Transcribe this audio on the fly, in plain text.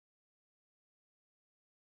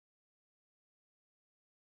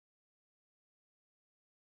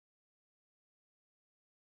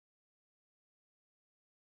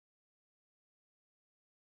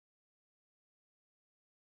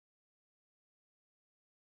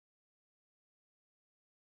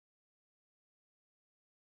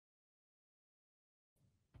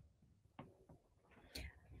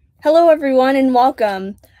Hello, everyone, and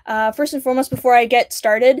welcome. First and foremost, before I get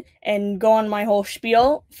started and go on my whole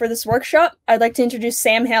spiel for this workshop, I'd like to introduce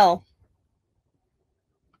Sam Hill.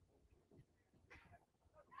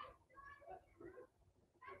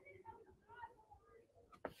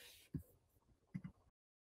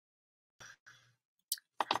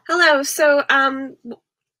 Hello.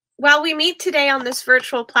 While we meet today on this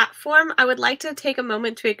virtual platform, I would like to take a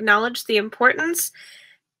moment to acknowledge the importance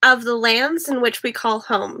of the lands in which we call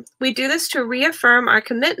home. We do this to reaffirm our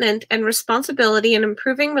commitment and responsibility in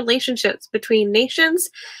improving relationships between nations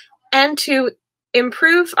and to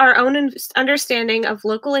improve our own understanding of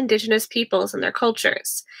local Indigenous peoples and their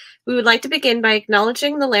cultures. We would like to begin by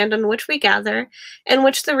acknowledging the land on which we gather, and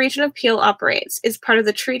which the region of Peel operates, is part of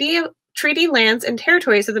the treaty lands and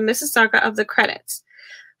territories of the Mississauga of the Credits.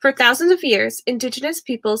 For thousands of years, Indigenous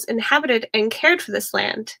peoples inhabited and cared for this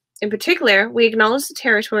land. In particular, we acknowledge the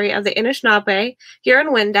territory of the Anishinaabe,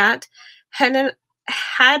 Huron-Wendat,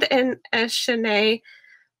 Haudenosaunee,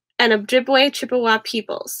 and Ojibwe Chippewa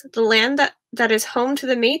peoples, the land that is home to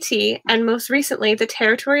the Métis, and most recently, the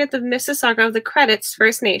territory of the Mississauga of the Credits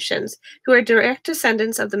First Nations, who are direct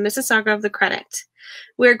descendants of the Mississauga of the Credit.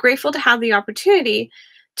 We are grateful to have the opportunity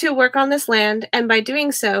to work on this land, and by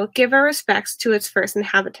doing so, give our respects to its first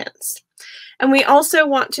inhabitants. And we also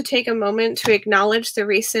want to take a moment to acknowledge the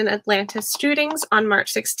recent Atlanta shootings on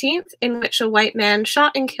March 16th, in which a white man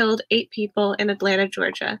shot and killed 8 people in Atlanta,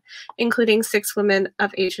 Georgia, including 6 women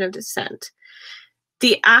of Asian descent.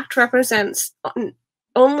 The act represents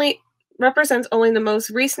only the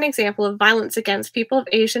most recent example of violence against people of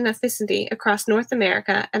Asian ethnicity across North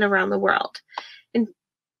America and around the world.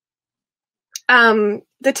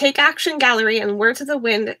 The Take Action Gallery and Words of the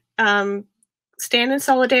Wind stand in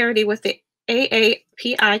solidarity with the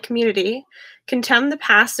AAPI community, condemn the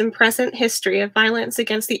past and present history of violence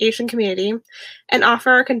against the Asian community, and offer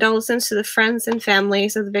our condolences to the friends and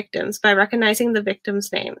families of the victims by recognizing the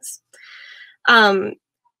victims' names,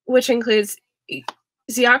 which includes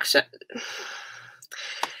Xiaojing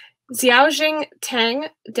Tang,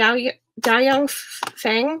 Daoyang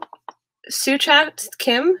Feng, Suchat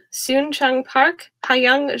Kim, Soon Chung Park,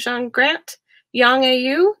 Hayung Zhang Grant, Yang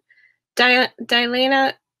Ayu,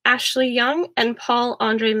 Dilana Ashley Young, and Paul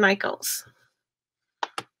Andre Michaels.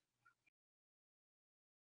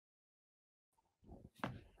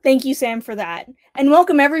 Thank you, Sam, for that. And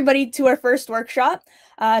welcome, everybody, to our first workshop.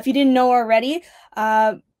 If you didn't know already,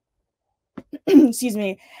 excuse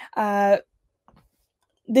me,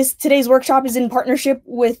 today's workshop is in partnership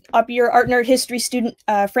with Up Your Art and Art History student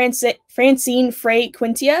Francine Frey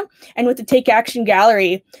Quintia and with the Take Action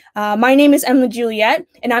Gallery. My name is Emma Juliet,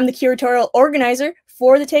 and I'm the curatorial organizer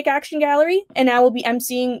for the Take Action Gallery, and I will be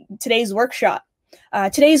emceeing today's workshop.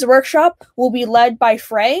 Today's workshop will be led by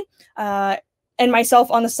Frey and myself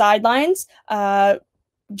on the sidelines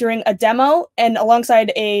during a demo and alongside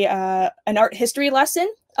an art history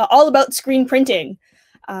lesson all about screen printing.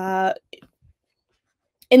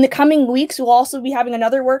 In the coming weeks, we'll also be having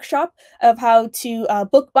another workshop of how to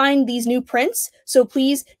bookbind these new prints. So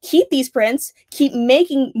please keep these prints, keep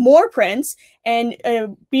making more prints, and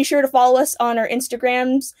be sure to follow us on our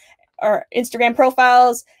Instagram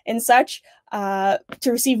profiles and such to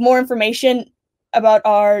receive more information about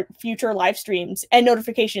our future live streams and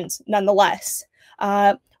notifications nonetheless.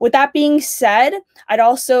 With that being said, I'd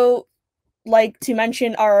also like to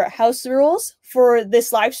mention our house rules for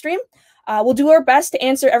this live stream. We'll do our best to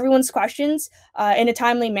answer everyone's questions in a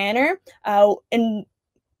timely manner. And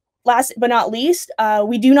last but not least,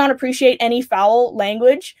 we do not appreciate any foul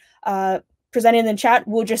language presented in the chat.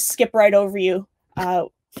 We'll just skip right over you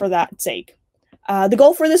for that sake. The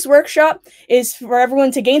goal for this workshop is for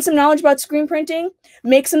everyone to gain some knowledge about screen printing,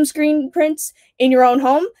 make some screen prints in your own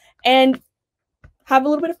home, and have a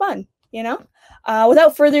little bit of fun, you know?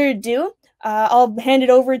 Without further ado, I'll hand it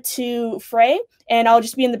over to Frey, and I'll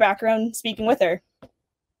just be in the background speaking with her.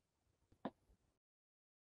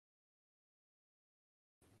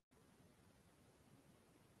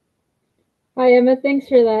 Hi, Emma. Thanks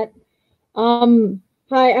for that.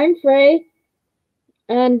 Hi, I'm Frey,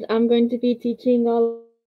 and I'm going to be teaching all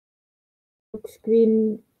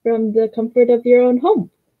screen from the comfort of your own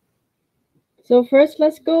home. So first,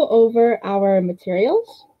 let's go over our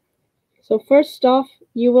materials. So first off,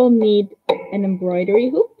 you will need an embroidery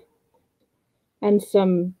hoop and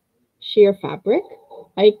some sheer fabric.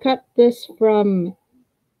 I cut this from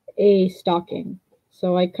a stocking.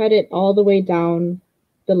 So I cut it all the way down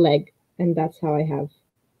the leg, and that's how I have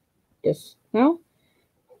this now.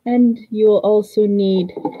 And you will also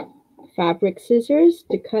need fabric scissors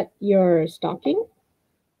to cut your stocking.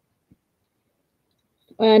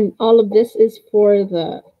 And all of this is for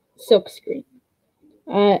the silkscreen.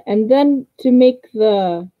 And then to make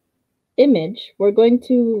the image, we're going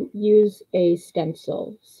to use a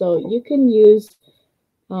stencil. So you can use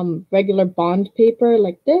regular bond paper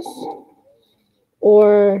like this,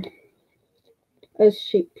 or a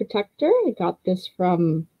shape protector. I got this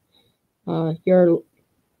from your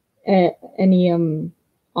any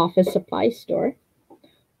office supply store.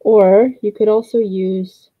 Or you could also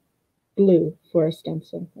use glue for a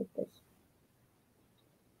stencil like this.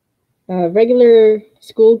 Regular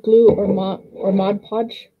school glue or Mod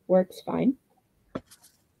Podge works fine.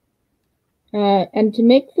 And to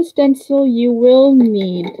make the stencil, you will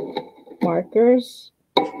need markers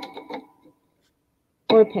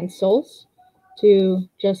or pencils to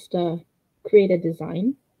just create a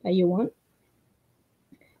design that you want.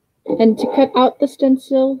 And to cut out the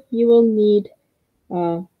stencil, you will need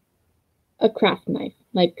a craft knife.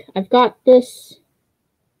 Like I've got this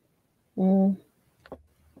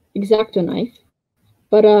X-Acto knife,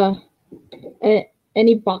 but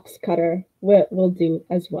any box cutter will do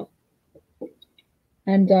as well.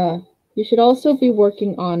 And you should also be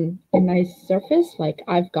working on a nice surface. Like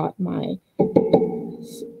I've got my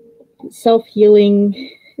self-healing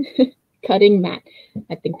cutting mat.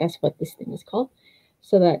 I think that's what this thing is called,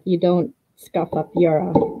 so that you don't scuff up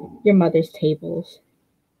your mother's tables.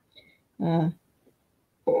 We'll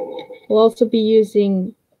also be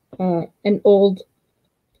using an old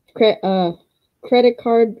credit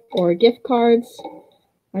card or gift cards.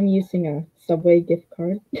 I'm using a Subway gift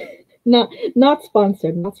card. not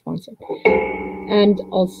sponsored, not sponsored. And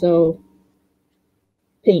also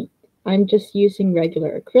paint. I'm just using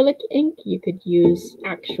regular acrylic ink. You could use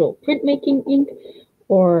actual printmaking ink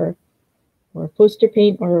or poster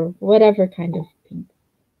paint or whatever kind of paint.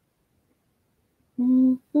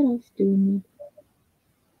 What else do we need?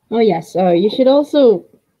 Oh yes, you should also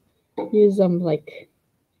use like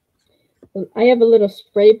I have a little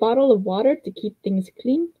spray bottle of water to keep things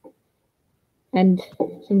clean, and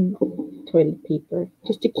some toilet paper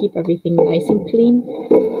just to keep everything nice and clean.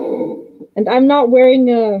 And I'm not wearing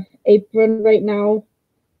a apron right now,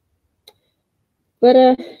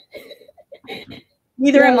 but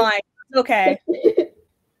neither am I. It's okay.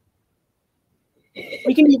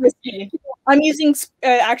 We can be risky. I'm using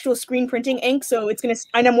actual screen printing ink, so it's gonna.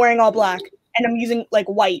 And I'm wearing all black, and I'm using like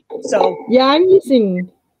white. So yeah, I'm using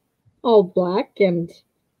all black,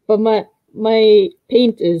 but my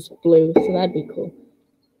paint is blue, so that'd be cool.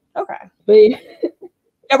 Okay. But yeah,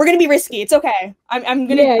 we're gonna be risky. It's okay. I'm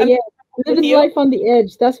gonna. Yeah. Living life on the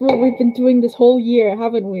edge. That's what we've been doing this whole year,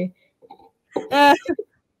 haven't we? All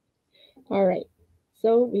right.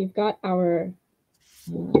 So we've got our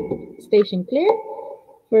station clear.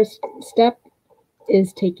 First step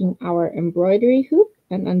is taking our embroidery hoop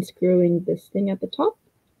and unscrewing this thing at the top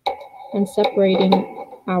and separating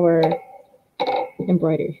our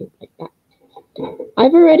embroidery hoop like that.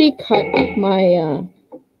 I've already cut my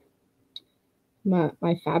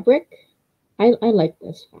my fabric. I like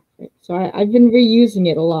this fabric, so I've been reusing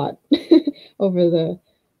it a lot over the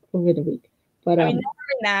week. But I mean, no harm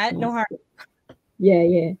in that. No harm.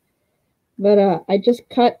 Yeah. But I just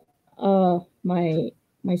cut my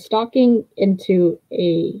stocking into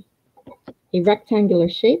a rectangular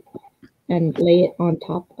shape and lay it on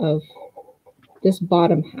top of this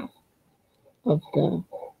bottom half of the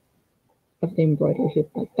embroidery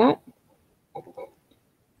hoop like that,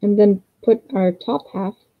 and then put our top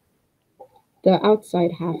half, the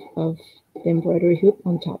outside half of the embroidery hoop,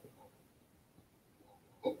 on top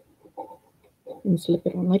and slip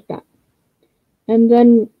it on like that. And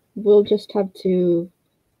then we'll just have to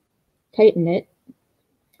tighten it.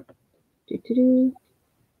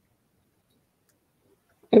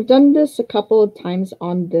 I've done this a couple of times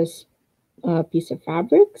on this piece of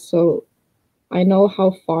fabric, so I know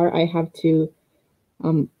how far I have to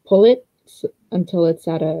pull it until it's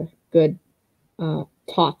at a good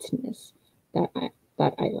tautness that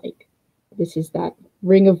I like. This is that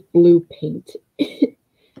ring of blue paint.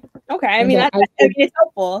 Okay, I mean it's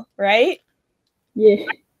helpful, right? Yeah.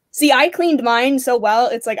 See, I cleaned mine so well.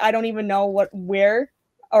 It's like I don't even know where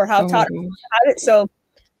or how taut I had it. So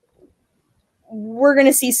we're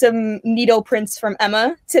gonna see some needle prints from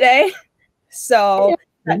Emma today. So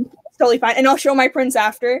that's totally fine, and I'll show my prints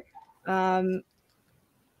after. Yeah.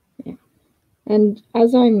 And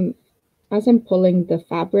as I'm pulling the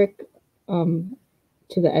fabric to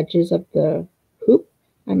the edges of the hoop,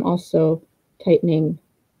 I'm also tightening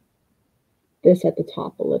this at the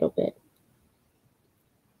top a little bit.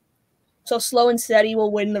 So slow and steady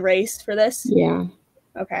will win the race for this? Yeah.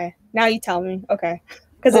 Okay. Now you tell me. Okay.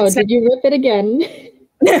 Did you rip it again?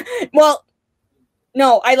 Well,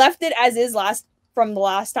 no, I left it as is last from the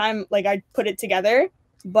last time like I put it together,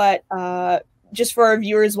 but just for our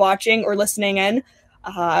viewers watching or listening in,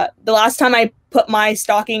 the last time I put my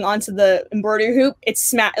stocking onto the embroidery hoop, it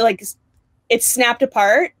snapped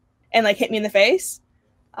apart and like hit me in the face.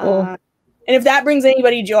 And if that brings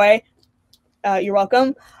anybody joy, you're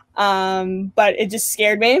welcome. But it just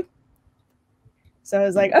scared me. So I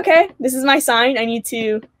was like, okay, this is my sign. I need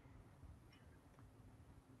to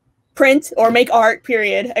print or make art,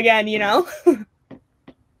 period. Again, you know?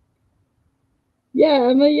 Yeah,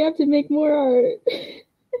 Emma, you have to make more art.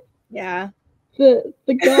 Yeah. The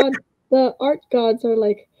art gods are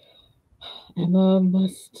like, Emma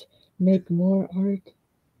must make more art.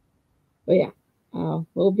 But yeah,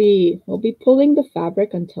 we'll be pulling the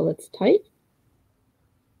fabric until it's tight.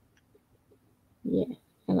 Yeah,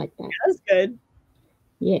 I like that. That's good.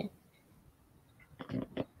 Yeah.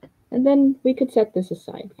 And then we could set this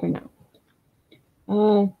aside for now.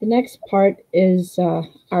 The next part is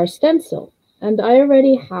our stencil. And I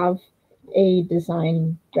already have a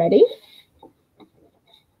design ready.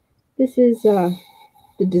 This is the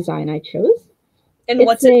design I chose. And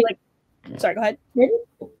what's it like? Sorry, go ahead. Ready?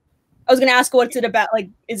 I was gonna ask, what's it about?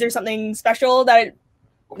 Like, is there something special that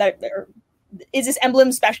is this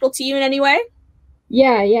emblem special to you in any way?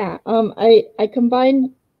 Yeah. I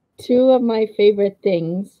combined two of my favorite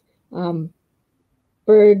things,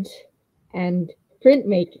 bird and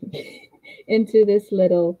printmaking, into this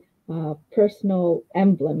little personal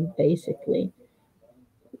emblem, basically.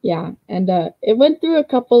 Yeah, and it went through a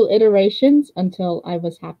couple iterations until I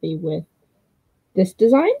was happy with this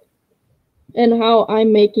design and how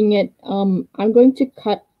I'm making it. I'm going to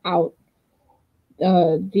cut out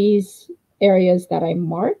these areas that I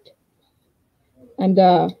marked. And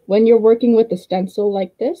when you're working with a stencil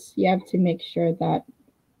like this, you have to make sure that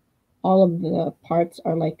all of the parts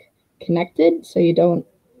are like connected, so you don't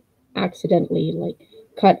accidentally like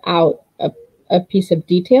cut out a piece of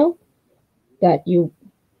detail that you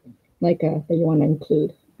that you want to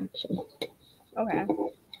include, actually. Okay.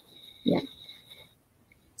 Yeah.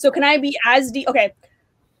 So can I be as okay?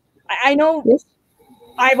 I know Yes.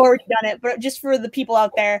 I've already done it, but just for the people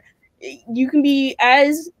out there, you can be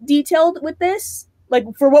as detailed with this. Like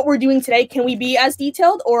for what we're doing today, can we be as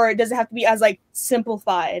detailed, or does it have to be as like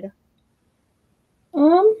simplified?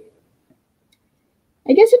 I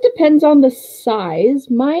guess it depends on the size.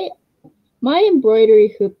 My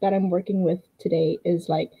embroidery hoop that I'm working with today is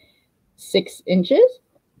like 6 inches.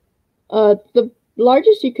 The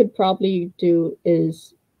largest you could probably do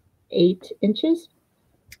is 8 inches.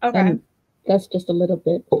 Okay. And that's just a little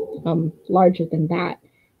bit larger than that.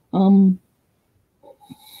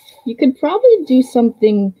 You could probably do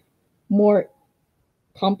something more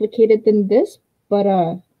complicated than this, but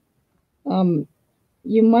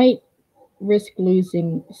you might risk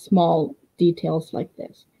losing small details like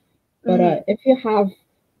this. But if you have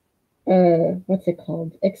what's it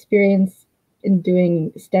called, experience in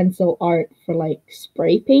doing stencil art for like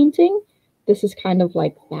spray painting, this is kind of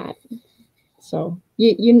like that. So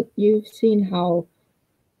you've seen how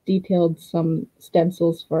detailed some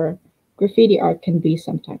stencils for graffiti art can be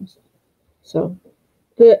sometimes. So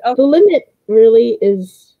the limit really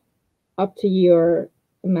is up to your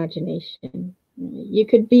imagination. You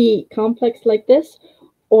could be complex like this,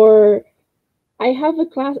 or I had a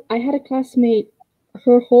classmate,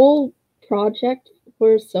 her whole project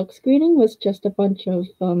for silk screening was just a bunch of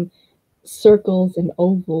circles and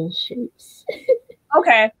oval shapes.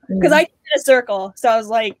 Okay, because I did a circle, so I was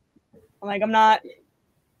like, I'm not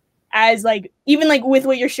as like, even like with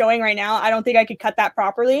what you're showing right now, I don't think I could cut that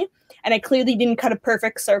properly, and I clearly didn't cut a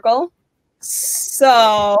perfect circle.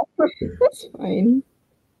 So that's fine.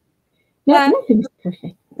 Nothing's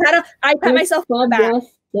perfect. I pat myself on the back.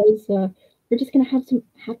 Says, we're just gonna have some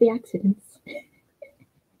happy accidents.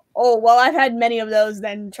 Oh well, I've had many of those.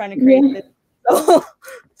 Then trying to create this,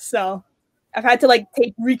 so I've had to like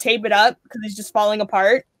retape it up because it's just falling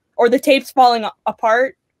apart, or the tape's falling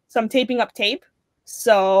apart. So I'm taping up tape.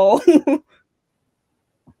 So.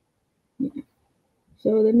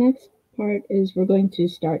 So the next part is we're going to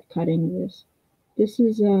start cutting this. This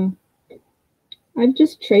is I've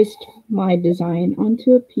just traced my design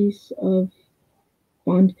onto a piece of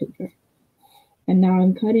bond paper, and now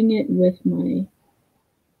I'm cutting it with my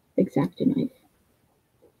X-Acto knife.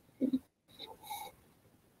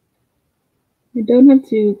 I don't have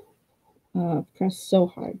to press so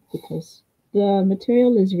hard because the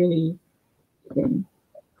material is really thin.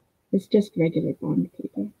 It's just regular bond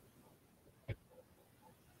paper.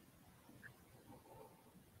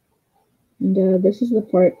 And this is the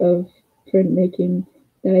part of printmaking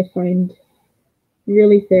that I find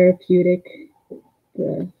really therapeutic.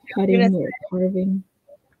 the cutting or carving.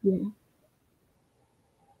 Yeah.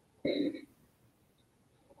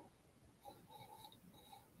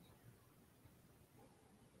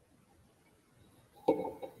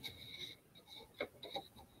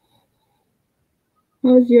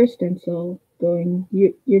 How's your stencil going?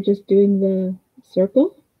 You're just doing the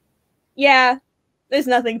circle? Yeah, there's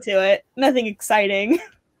nothing to it. Nothing exciting.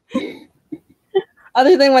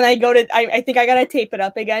 Other than when I go to, I think I gotta tape it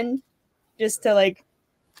up again, just to like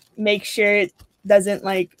make sure it doesn't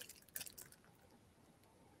like.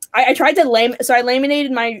 I tried to I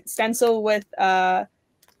laminated my stencil with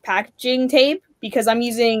packaging tape because I'm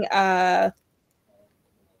using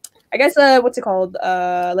I guess what's it called?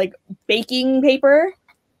 Like baking paper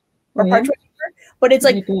or parchment paper, but it's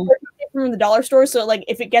like from the dollar store. So like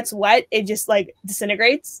if it gets wet, it just like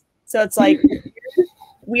disintegrates. So it's like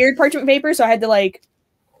weird parchment paper. So I had to like,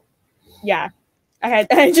 yeah, I have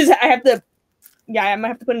to, yeah, I might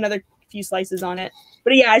have to put another few slices on it.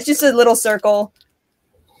 But yeah, it's just a little circle.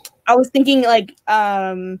 I was thinking like,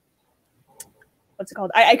 what's it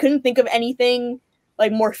called? I couldn't think of anything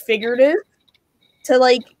like more figurative to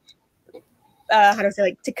like, how do I say,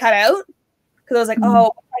 like to cut out, because I was like,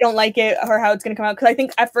 oh, I don't like it or how it's gonna come out. Because I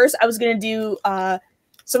think at first I was gonna do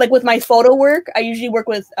so like with my photo work, I usually work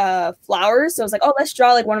with flowers. So I was like, oh, let's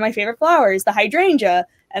draw like one of my favorite flowers, the hydrangea,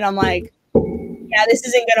 and I'm like, yeah, this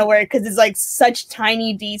isn't gonna work because it's like such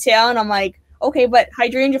tiny detail, and I'm like, okay, but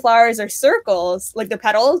hydrangea flowers are circles, like the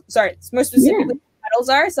petals. Sorry, more specifically, petals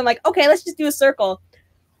are. So I'm like, okay, let's just do a circle.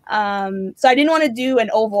 So I didn't want to do an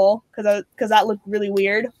oval because that looked really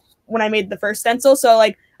weird when I made the first stencil. So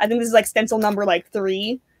like I think this is like stencil number like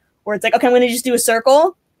 3, where it's like, okay, I'm gonna just do a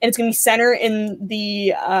circle and it's gonna be center in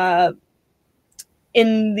the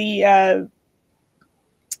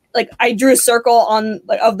like I drew a circle on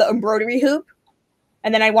like of the embroidery hoop,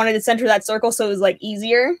 and then I wanted to center that circle so it was like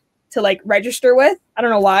easier to like register with. I don't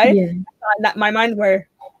know why. Yeah. That my mind where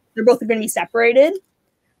they're both gonna be separated.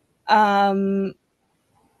 But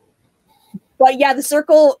yeah, the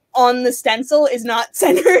circle on the stencil is not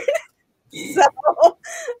centered. So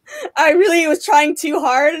I really was trying too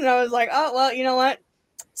hard, and I was like, oh, well, you know what?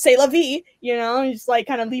 C'est la vie, you know, and just like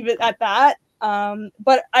kind of leave it at that.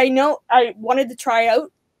 But I know I wanted to try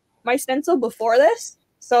out my stencil before this.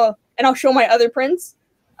 So, and I'll show my other prints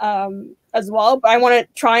as well. But I want to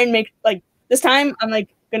try and make like this time I'm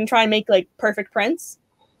like going to try and make like perfect prints.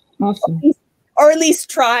 Awesome. Or at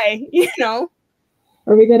least try, you know.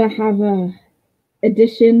 Are we going to have a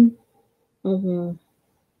edition of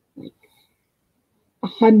like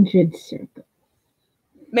 100 circles?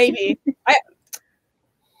 Maybe. I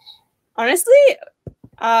honestly,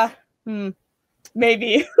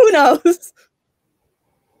 maybe. Who knows?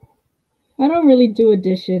 I don't really do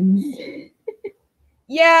editions.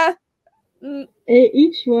 Yeah.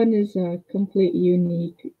 Each one is completely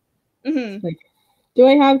unique. Like, do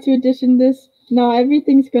I have to edition this? No,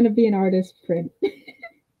 everything's going to be an artist print.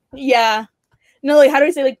 Yeah. No, like, how do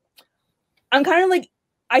I say, like, I'm kind of like,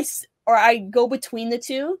 I go between the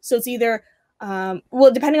two. So it's either,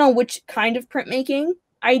 well, depending on which kind of printmaking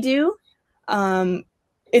I do,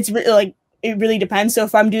 it's like, it really depends. So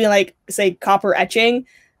if I'm doing like, say, copper etching,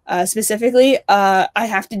 specifically, I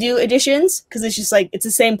have to do additions because it's just like, it's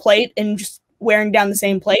the same plate and just wearing down the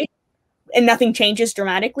same plate and nothing changes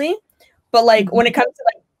dramatically. But like when it comes to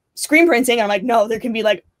like screen printing, I'm like, no, there can be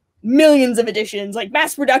like millions of additions, like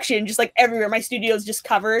mass production, just like everywhere. My studio is just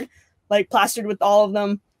covered, like plastered with all of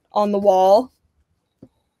them on the wall.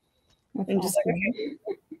 That's and just awesome. like,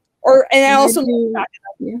 okay. And I also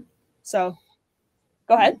yeah. So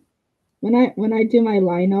go ahead. When I do my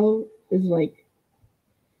lino, is like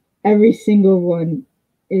every single one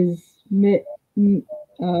is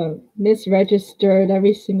misregistered.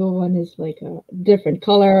 Every single one is like a different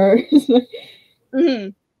color.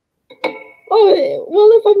 Oh,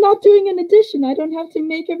 well, if I'm not doing an addition, I don't have to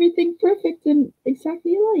make everything perfect and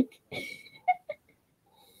exactly alike.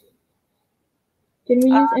 Can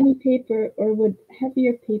we use any paper, or would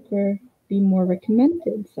heavier paper be more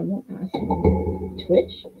recommended? Someone asked on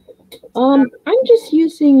Twitch. I'm just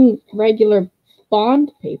using regular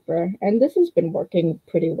bond paper, and this has been working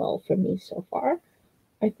pretty well for me so far.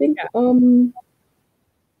 I think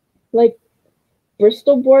like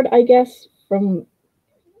Bristol board, I guess, from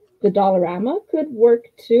the Dollarama could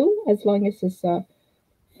work too, as long as it's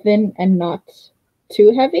thin and not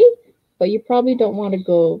too heavy. But you probably don't want to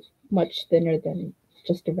go much thinner than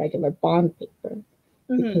just a regular bond paper,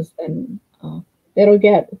 because then it'll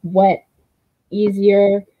get wet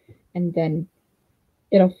easier, and then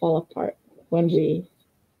it'll fall apart when we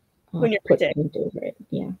when you're put paint over it.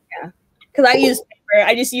 Yeah. because I use paper.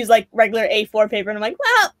 I just use like regular A4 paper, and I'm like,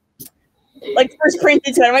 well, like first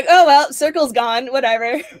printed to it. I'm like, oh well, circle's gone,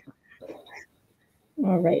 whatever.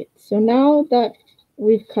 All right, so now that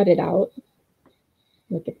we've cut it out,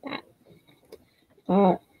 look at that.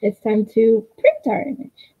 It's time to print our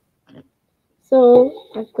image. So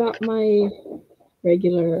I've got my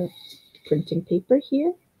regular printing paper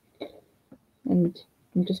here, and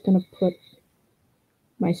I'm just gonna put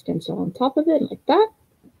my stencil on top of it like that.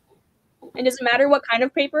 And does it matter what kind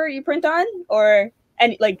of paper you print on, or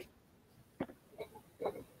any like?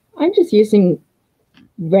 I'm just using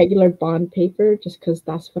regular bond paper just because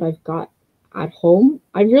that's what I've got at home.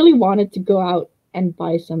 I really wanted to go out and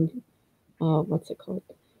buy some, what's it called?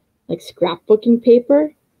 Like scrapbooking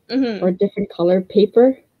paper or different color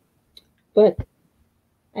paper, but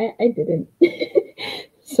I didn't.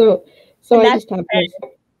 so I just have this.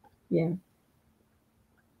 Yeah.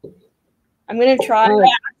 I'm gonna try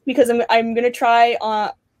because I'm gonna try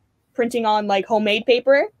printing on like homemade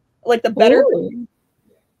paper, like the better.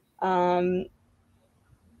 So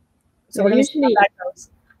we're gonna see how that goes.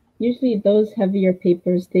 Usually those heavier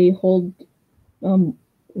papers, they hold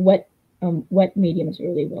wet mediums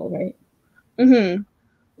really well, right?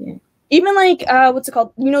 Yeah. Even like what's it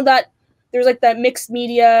called? You know that there's like that mixed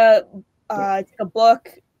media it's like a book.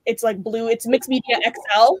 It's like blue. It's mixed media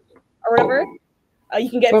XL or whatever. You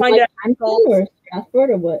can find like it at Apron or Strathford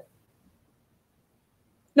or what?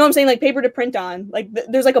 No, I'm saying like paper to print on. Like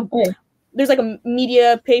there's like a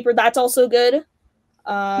media paper that's also good.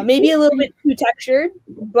 Maybe a little bit too textured,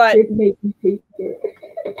 but paper. Yeah.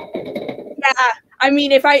 I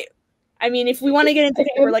mean, if we want to get into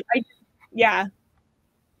paper, like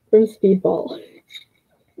from Speedball.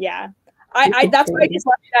 Yeah. I that's why I just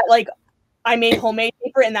left that like I made homemade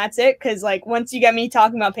paper and that's it. Cause like once you get me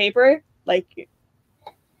talking about paper, like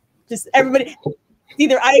just everybody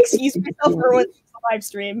either I excuse myself or it's a live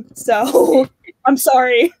stream. So I'm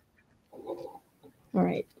sorry. All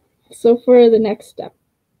right. So for the next step,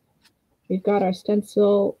 we've got our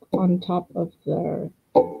stencil on top of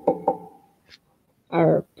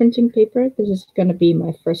our printing paper. This is going to be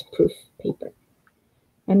my first proof paper.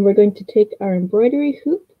 And we're going to take our embroidery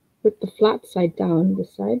hoop with the flat side down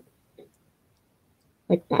this side,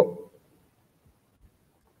 like that.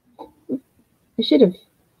 I should have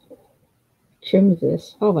trimmed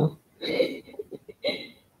this. Oh well.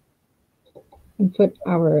 And put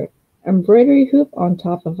our embroidery hoop on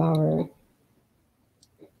top of our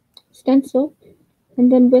stencil.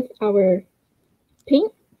 And then with our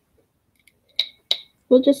paint,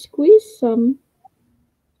 we'll just squeeze some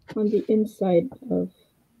on the inside of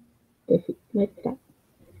the hoop, like that.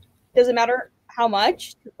 Does it matter how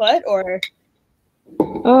much to put, or?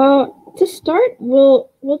 To start, we'll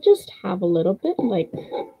just have a little bit, like.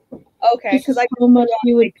 Okay, because like how much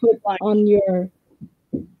you would put on your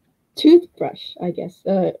toothbrush, I guess.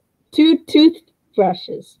 2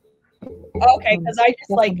 toothbrushes. Okay, because I just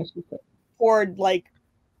like poured like.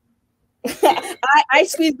 I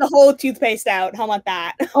squeezed the whole toothpaste out. How about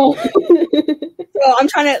that? Oh. So I'm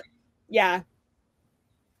trying to, yeah.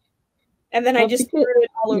 And then I just threw it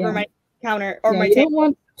all over my counter or my table. You don't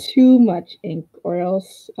want too much ink, or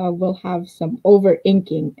else we'll have some over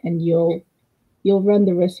inking, and you'll run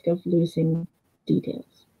the risk of losing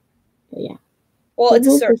details. But yeah. Well, so it's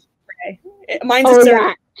a circle. Mine's a circle.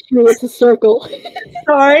 Yeah. True, it's a circle.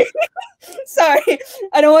 Sorry. Sorry.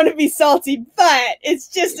 I don't want to be salty, but it's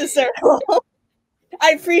just a circle.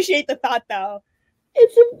 I appreciate the thought, though.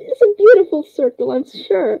 It's a beautiful circle, I'm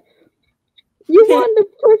sure. You want the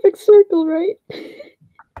perfect circle, right?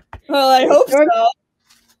 Well, I hope so.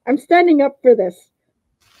 I'm standing up for this.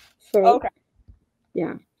 So, okay.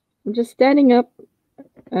 Yeah. I'm just standing up,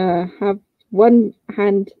 have one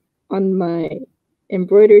hand on my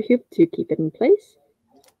embroidery hoop to keep it in place,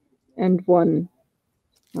 and one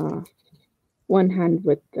hand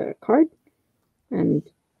with the card, and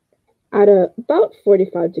at about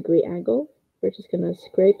 45-degree angle, we're just going to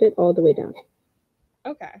scrape it all the way down.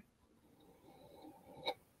 Okay.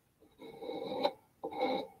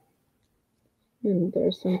 And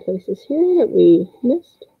there's some places here that we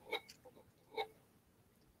missed.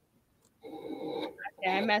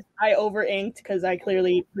 Yeah, I over inked because I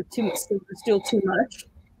clearly put still too much.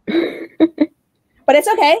 But it's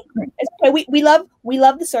okay. It's okay. We love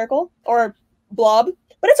the circle or blob,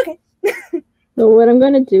 but it's okay. So what I'm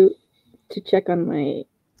going to do to check on my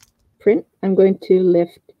print, I'm going to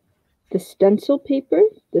lift the stencil paper,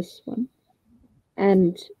 this one,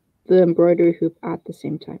 and the embroidery hoop at the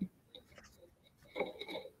same time.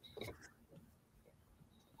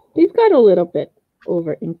 We've got a little bit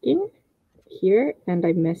over inking here, and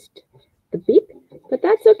I missed the beak, But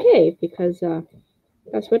that's okay, because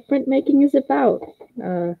that's what printmaking is about.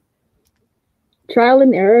 Trial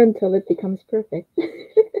and error until it becomes perfect.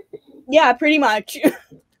 Yeah, pretty much.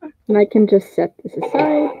 And I can just set this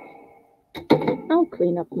aside. I'll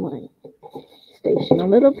clean up my station a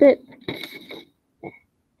little bit.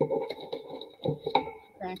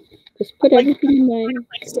 Okay. Just put everything in my...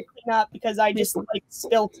 Likes to clean up because I just like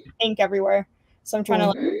spilled ink everywhere. So I'm trying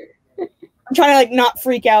to like not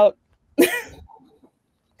freak out.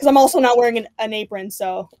 Because I'm also not wearing an apron,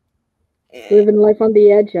 so Living life on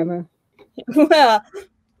the edge, Emma. All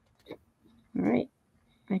right,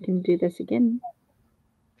 I can do this again.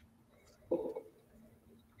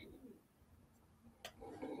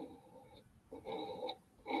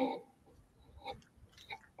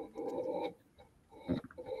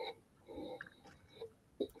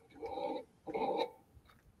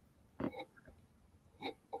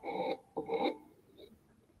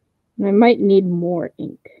 And I might need more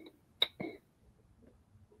ink.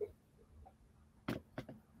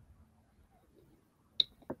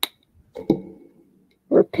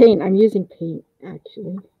 Or paint. I'm using paint,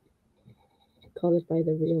 actually. Call it by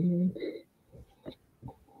the real name.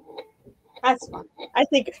 that's fine. I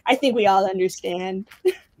think we all understand.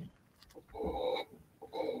 All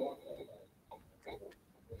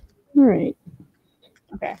right.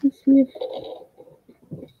 Okay. Let's see if...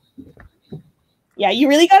 Yeah, you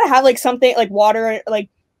really gotta have like something like water and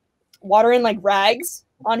like rags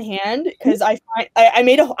on hand, because I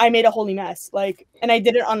made a holy mess, like, and I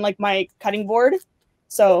did it on like my cutting board,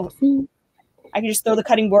 so I can just throw the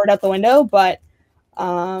cutting board out the window. But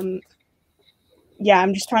yeah,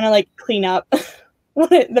 I'm just trying to like clean up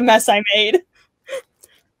the mess I made.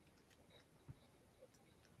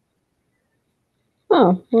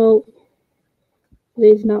 Oh, well,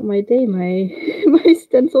 today's not my day. My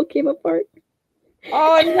stencil came apart.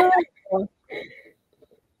 Oh no.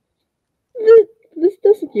 This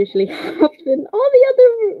doesn't usually happen. All the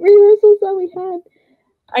other rehearsals that we had,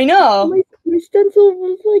 I know. my stencil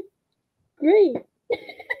was like great.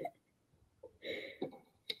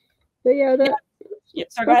 But yeah, that's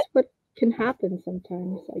what can happen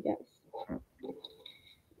sometimes, I guess.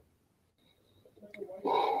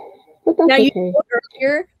 But that's now, okay. you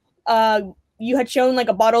earlier, you had shown like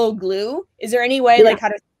a bottle of glue. Is there any way like how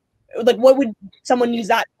to, like, what would someone use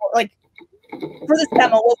that for? Like, for this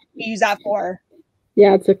demo, what would you use that for?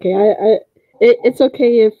 Yeah, it's okay. It's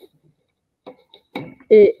okay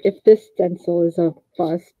if this stencil is a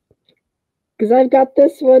bust, because I've got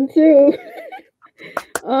this one too.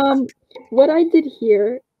 What I did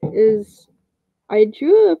here is I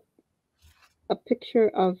drew a picture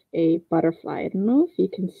of a butterfly. I don't know if you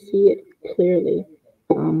can see it clearly.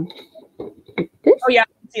 Like this. Oh yeah,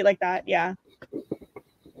 I can see it like that. Yeah.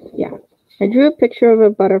 Yeah, I drew a picture of a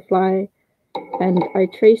butterfly, and I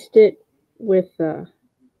traced it with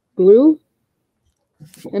glue,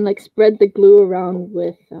 and like spread the glue around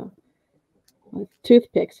with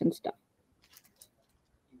toothpicks and stuff.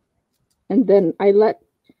 And then I let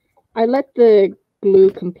the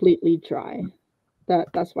glue completely dry.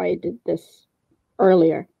 That's why I did this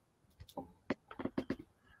earlier.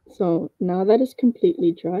 So now that it's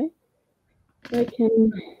completely dry, I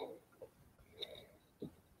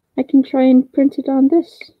can try and print it on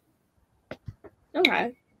this.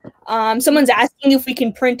 Okay. Someone's asking if we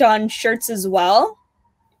can print on shirts as well.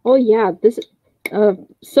 Oh yeah, this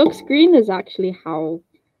silkscreen is actually how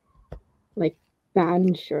like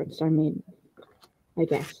band shirts are made, I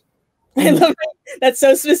guess. I love it. That's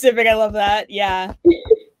so specific. I love that. Yeah.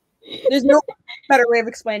 There's no better way of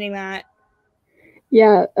explaining that.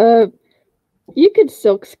 Yeah, you could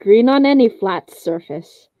silkscreen on any flat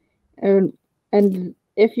surface, and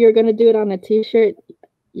if you're gonna do it on a t-shirt,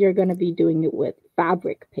 you're gonna be doing it with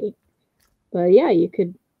fabric paint. But yeah, you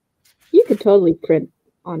could totally print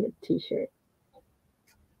on a t-shirt.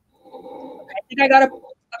 I think I got a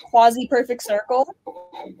quasi-perfect circle,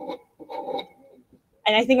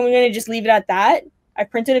 and I think I'm gonna just leave it at that. I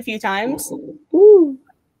printed a few times. Ooh,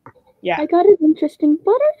 yeah. I got an interesting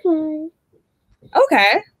butterfly.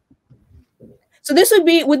 Okay. So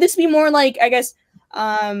would this be more like, I guess,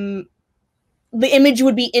 the image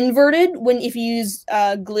would be inverted if you use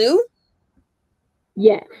glue?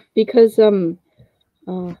 Yeah, because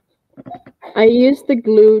I used the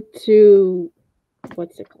glue to,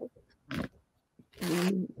 what's it called?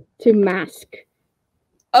 To mask.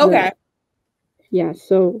 Okay. Yeah,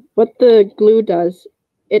 so what the glue does,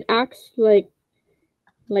 it acts like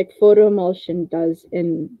photo emulsion does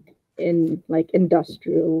in like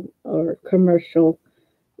industrial or commercial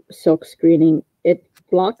silk screening. It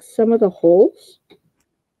blocks some of the holes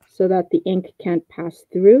so that the ink can't pass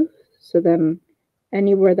through. So then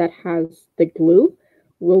anywhere that has the glue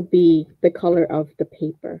will be the color of the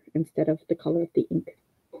paper instead of the color of the ink.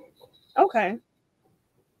 Okay.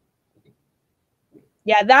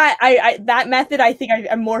 Yeah, that method I think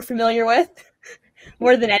I'm more familiar with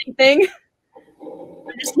more than anything.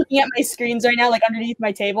 I'm just looking at my screens right now, like underneath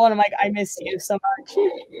my table, and I'm like, I miss you so much.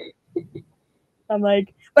 I'm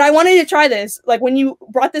like, but I wanted to try this. Like when you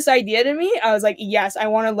brought this idea to me, I was like, yes, I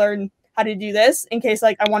want to learn how to do this in case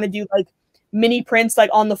like I want to do like mini prints like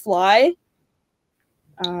on the fly.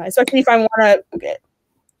 Especially if I want to,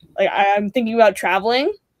 like I'm thinking about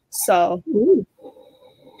traveling. So, Ooh.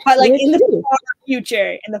 but like in the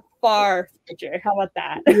far future, how about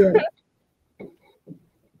that? Yeah.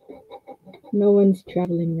 No one's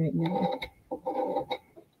traveling right now.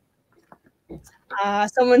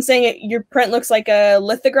 Someone's saying your print looks like a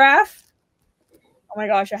lithograph. Oh my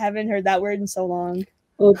gosh, I haven't heard that word in so long.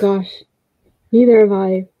 Oh gosh, neither have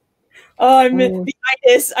I. Oh, I miss the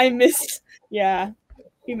itis. I miss. Yeah,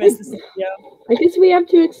 we missed this video. I guess we have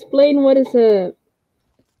to explain what is a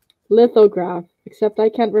lithograph. Except I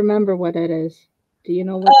can't remember what it is. Do you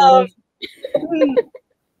know what that is?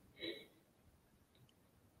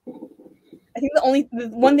 I think the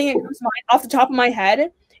one thing that comes to mind off the top of my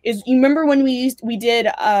head is you remember when we did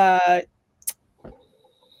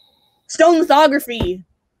stone lithography.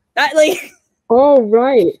 That like Oh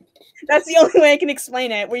right. That's the only way I can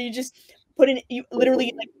explain it, where you just you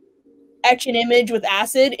literally like etch an image with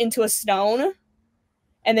acid into a stone,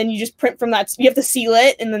 and then you just print from that. You have to seal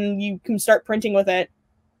it, and then you can start printing with it,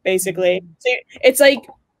 basically. So it's like,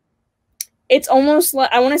 it's almost like,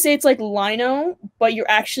 I want to say it's like lino, but you're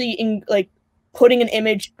actually like putting an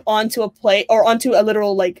image onto a plate or onto a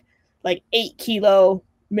literal like 8 kilo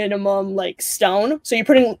minimum like stone. So you're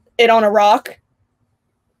putting it on a rock.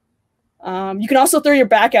 You can also throw your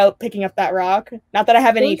back out picking up that rock. Not that I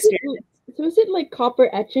have any experience. So is it like copper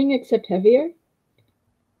etching except heavier?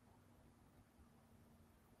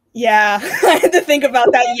 Yeah, I had to think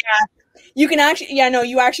about that. Yeah, you can actually. Yeah, no,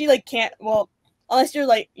 you actually like can't. Well, unless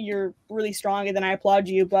you're really strong, and then I applaud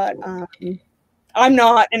you. But I'm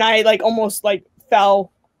not, and I like almost like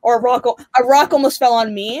fell, or a rock almost fell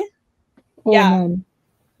on me. Oh, yeah, man.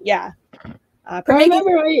 Yeah. I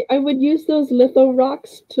remember I would use those litho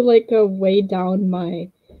rocks to like weigh down my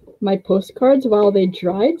postcards while they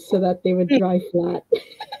dried so that they would dry flat.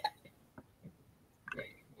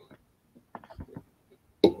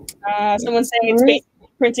 Someone's saying it's basically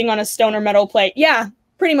printing on a stone or metal plate. Yeah,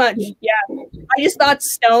 pretty much. Yeah. I just thought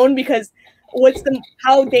stone because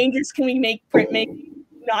how dangerous can we make printmaking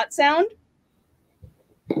not sound?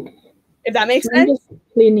 If that makes sense. I'm just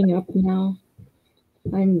cleaning up now.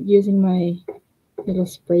 I'm using my little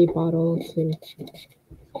spray bottle to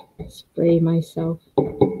spray myself.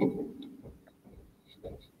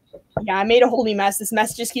 Yeah, I made a holy mess. This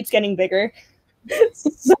mess just keeps getting bigger.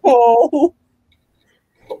 So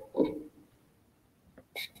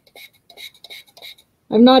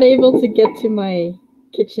I'm not able to get to my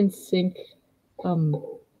kitchen sink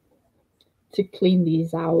to clean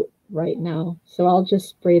these out right now. So I'll just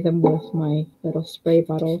spray them with my little spray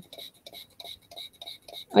bottle.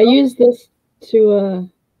 I use this to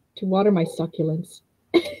water my succulents.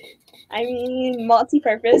 I mean,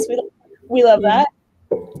 multi-purpose. We love that.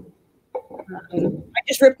 I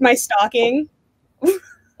just ripped my stocking.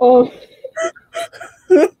 Oh.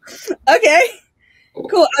 Okay.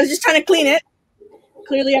 Cool. I was just trying to clean it.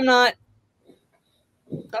 Clearly, I'm not.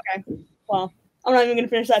 Okay. Well, I'm not even going to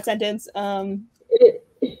finish that sentence.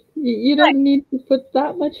 You don't need to put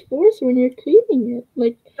that much force when you're cleaning it.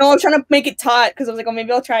 Like, no, I'm trying to make it taut because I was like, oh,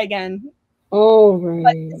 maybe I'll try again. Oh, right.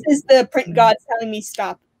 But this is the print gods telling me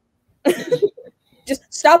stop. Just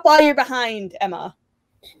stop while you're behind, Emma.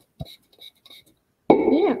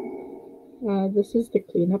 Yeah. This is the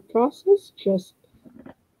cleanup process. Just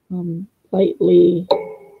lightly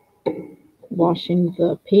washing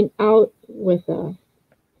the paint out with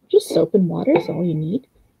just soap and water is all you need.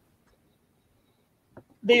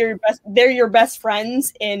 They're your best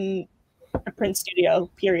friends in a print studio,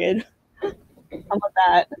 period. How about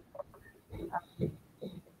that?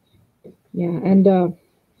 Yeah, and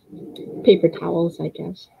paper towels, I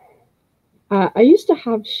guess. I used to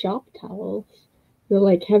have shop towels. They're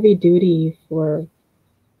like heavy duty for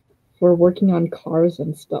working on cars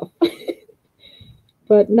and stuff.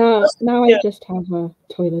 But now I just have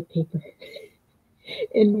toilet paper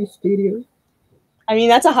in my studio. I mean,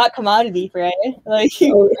 that's a hot commodity, right? Like,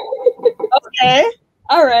 okay,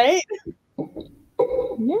 all right.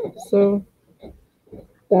 Yeah, so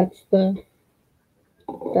that's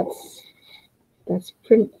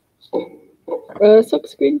print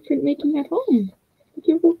silkscreen printmaking at home. Look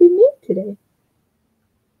at what we made today.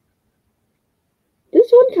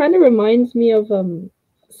 This one kind of reminds me of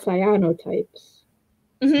cyanotypes.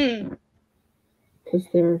 Mm-hmm. Because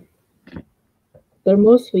they're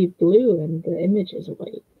mostly blue and the image is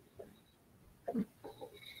white.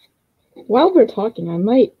 While we're talking, I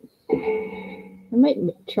might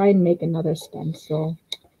try and make another stencil.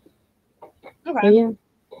 Okay. But yeah,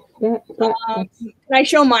 that's... Can I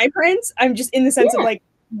show my prints? I'm just in the sense of like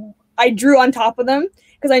I drew on top of them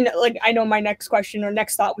because I know my next question or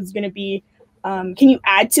next thought was going to be, can you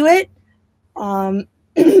add to it? And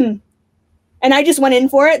I just went in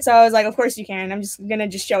for it, so I was like, of course you can. I'm just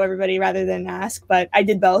gonna show everybody rather than ask, but I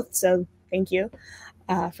did both, so thank you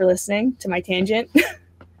for listening to my tangent.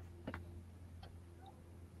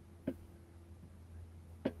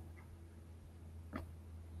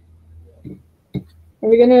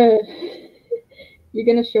 You're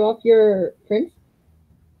gonna show off your prints?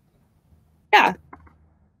 Yeah.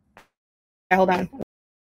 Hold on.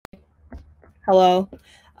 Hello.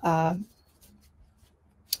 Hold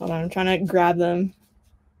on, I'm trying to grab them.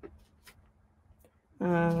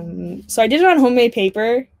 So I did it on homemade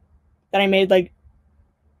paper that I made like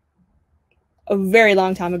a very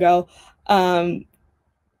long time ago. And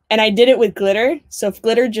I did it with glitter. So if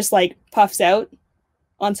glitter just like puffs out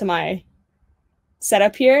onto my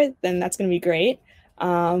setup here, then that's going to be great.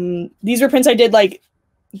 These were prints I did like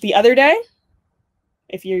the other day,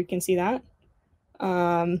 if you can see that.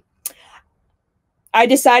 I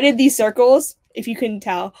decided these circles, if you couldn't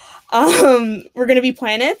tell, were going to be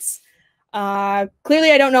planets.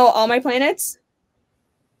 Clearly I don't know all my planets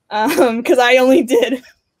because I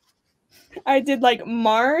did like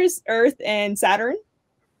Mars, Earth, and Saturn.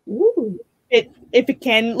 Ooh. If it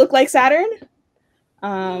can look like Saturn.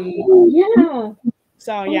 Yeah.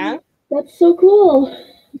 So yeah. That's so cool.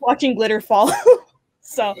 Watching glitter fall.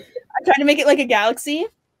 So I tried to make it like a galaxy.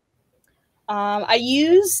 I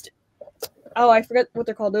used, I forgot what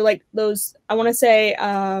they're called. They're like those, I want to say,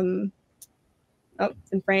 oh,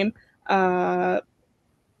 it's in frame.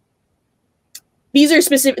 These are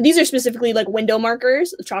specifically like window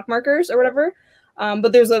markers, chalk markers or whatever.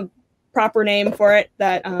 But there's a proper name for it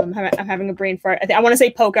that I'm having a brain fart. I want to say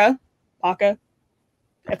Poca,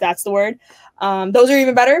 if that's the word. Those are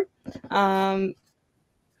even better.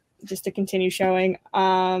 Just to continue showing.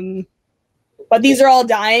 But these are all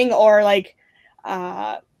dying or like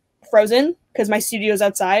frozen because my studio's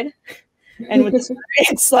outside, and with this,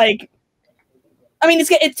 it's like, I mean,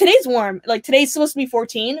 today's warm. Like today's supposed to be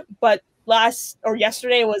 14, but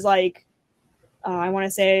yesterday was like, I want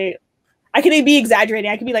to say, I could be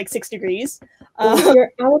exaggerating. I could be like 6 degrees.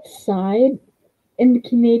 You're outside in the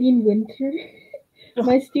Canadian winter.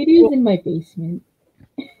 My studio's in my basement.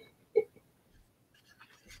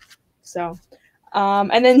 So,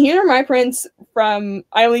 and then here are my prints from,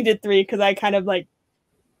 I only did 3 because I kind of like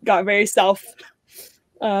got very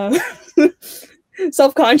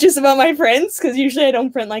self-conscious about my prints because usually I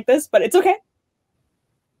don't print like this, but it's okay.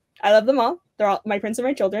 I love them all. My prints are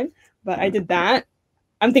my children, but I did that.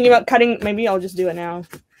 I'm thinking about cutting. Maybe I'll just do it now.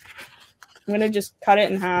 I'm going to just cut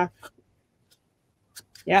it in half.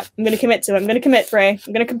 Yeah, I'm going to commit to it. I'm going to commit, Frey.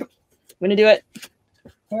 I'm going to do it.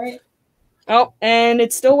 All right. Oh, and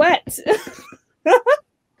it's still wet.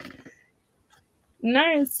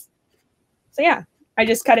 Nice. So yeah, I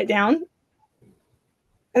just cut it down.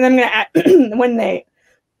 And then I'm going to add, when they,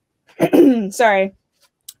 sorry.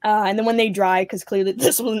 And then when they dry, because clearly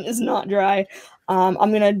this one is not dry, I'm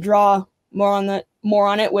going to draw more on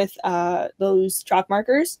it with those chalk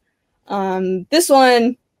markers. This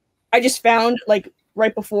one I just found like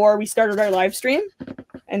right before we started our live stream,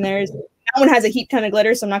 and that one has a heap ton of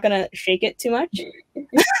glitter, so I'm not gonna shake it too much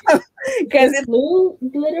because it's blue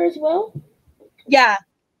glitter as well. Yeah,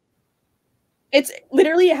 it's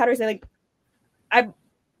literally, how do I say, like,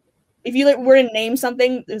 if you were to name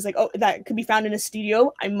something, it was like, oh, that could be found in a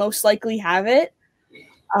studio, I most likely have it.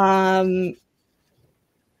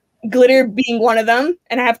 Glitter being one of them,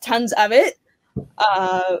 and I have tons of it.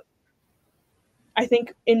 I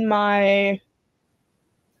think in my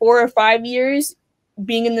 4 or 5 years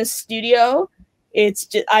being in the studio,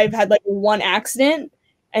 I've had like one accident,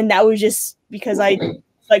 and that was just because I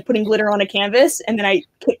like putting glitter on a canvas, and then I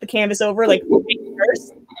kicked the canvas over like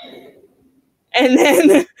first, and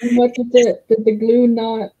then what did the glue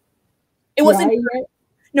not? It wasn't dry.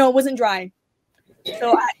 No, it wasn't dry.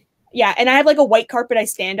 So yeah, and I have like a white carpet I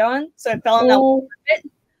stand on, so I fell on that white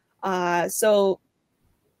carpet. So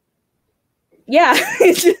yeah,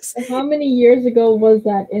 it's just. How many years ago was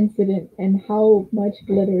that incident, and how much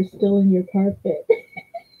glitter is still in your carpet?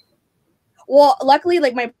 Well, luckily,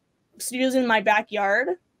 like my studio's in my backyard.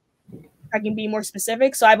 I can be more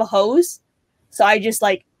specific. So I have a hose. So I just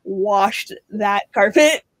like washed that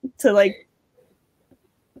carpet to like,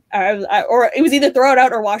 or it was either throw it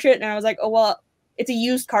out or wash it. And I was like, oh, well, it's a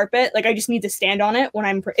used carpet. Like I just need to stand on it when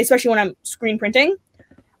I'm, especially when I'm screen printing.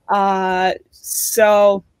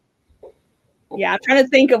 So yeah, I'm trying to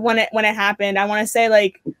think of when it happened. I want to say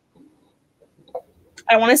like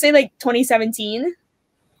 2017,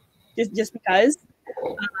 just because.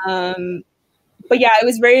 But yeah, it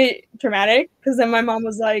was very traumatic because then my mom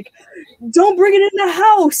was like, "Don't bring it in the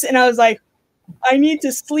house," and I was like, "I need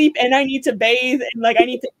to sleep and I need to bathe and like I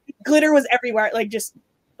need to." Glitter was everywhere, like just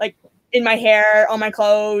like in my hair, on my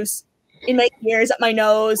clothes, in my ears, up my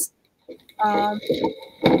nose.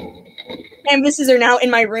 Canvases are now in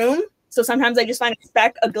my room, so sometimes I just find a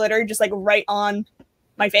speck of glitter just like right on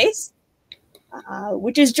my face,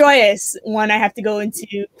 which is joyous when I have to go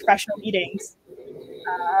into professional meetings.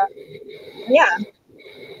 Yeah.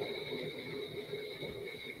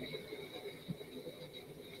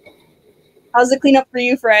 How's the cleanup for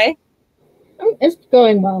you, Frey? It's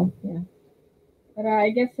going well, yeah. But I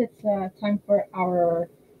guess it's time for our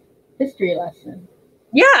history lesson.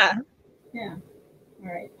 Yeah. Yeah. All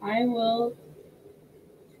right. I will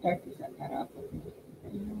start to set that up.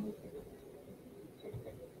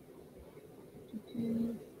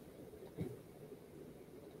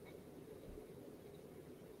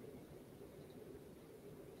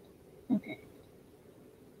 Okay.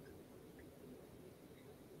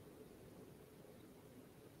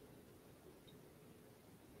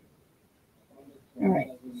 All right.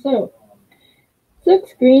 So,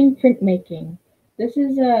 Silkscreen Printmaking. This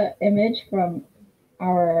is an image from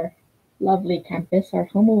our lovely campus, our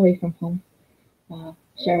home away from home,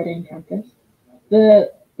 Sheridan campus.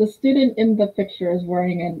 The student in the picture is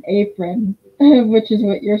wearing an apron, which is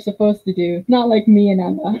what you're supposed to do, not like me and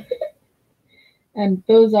Emma. And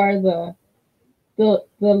those are the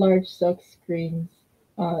large silk screens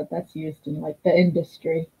that's used in like the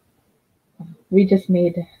industry. We just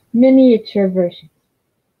made miniature versions.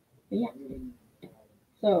 But yeah.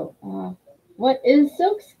 So, what is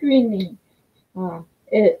silk screening?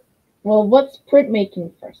 What's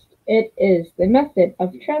printmaking first? It is the method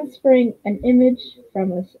of transferring an image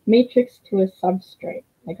from a matrix to a substrate.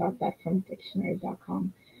 I got that from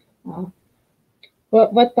dictionary.com.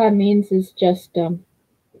 What that means is just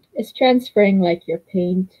it's transferring like your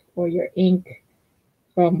paint or your ink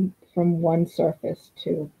from one surface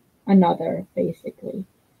to another, basically.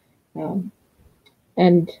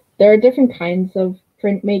 And there are different kinds of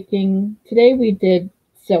printmaking. Today we did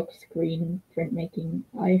silkscreen printmaking.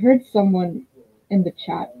 I heard someone in the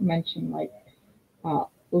chat mention like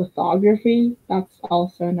lithography. That's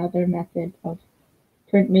also another method of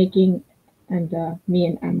printmaking. And me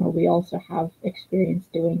and Emma, we also have experience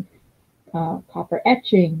doing copper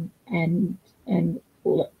etching and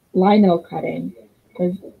lino cutting,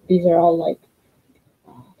 because these are all like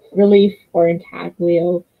relief or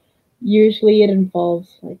intaglio. Usually it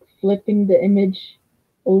involves like flipping the image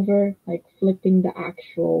over, like flipping the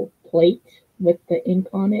actual plate with the ink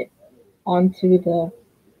on it onto the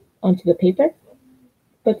paper.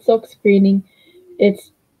 But silk screening,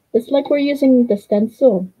 it's like we're using the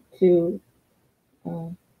stencil to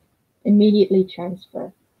immediately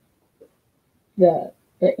transfer the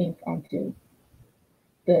ink onto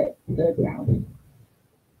the ground.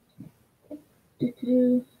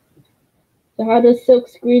 So how does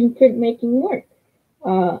silkscreen printmaking work?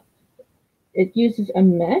 It uses a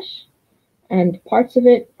mesh, and parts of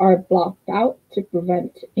it are blocked out to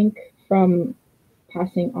prevent ink from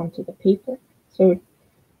passing onto the paper. So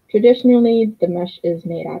traditionally, the mesh is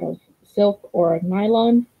made out of silk or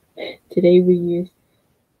nylon. Today we use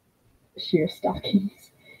sheer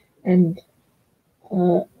stockings. And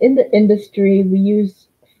in the industry, we use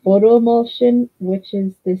photo emulsion, which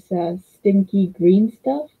is this stinky green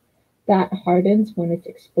stuff that hardens when it's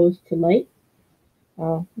exposed to light.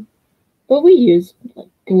 But we use like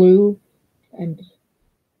glue and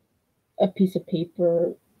a piece of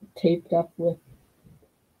paper taped up with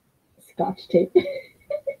Scotch tape.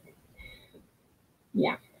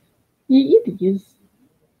 Yeah, you could use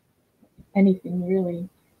anything really.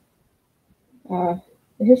 The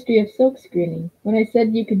history of silk screening. When I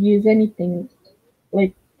said you could use anything,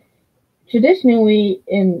 like traditionally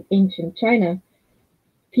in ancient China,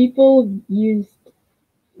 people used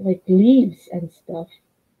like leaves and stuff.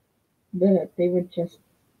 They would just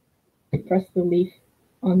press the leaf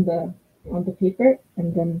on the paper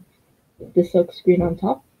and then the silk screen on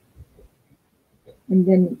top, and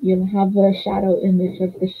then you'll have a shadow image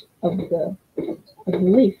of the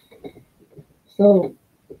leaf. So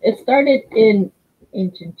it started in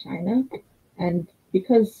ancient China, and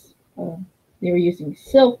because they were using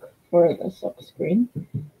silk for the silk screen,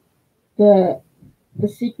 the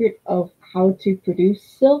secret of how to produce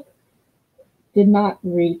silk did not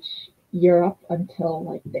reach Europe until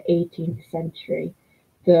like the 18th century.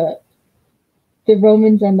 The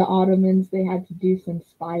Romans and the Ottomans, they had to do some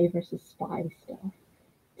spy versus spy stuff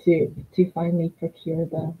to finally procure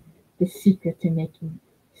the secret to making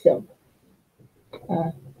silk.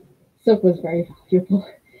 Silk was very valuable.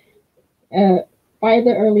 By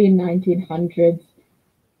the early 1900s,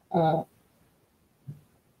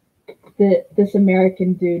 this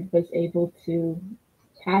American dude was able to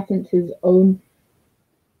patent his own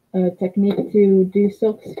technique to do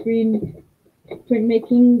silkscreen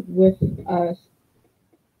printmaking with a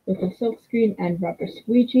silkscreen and rubber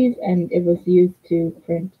squeegees, and it was used to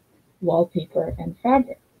print wallpaper and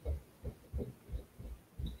fabric.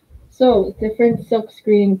 So, different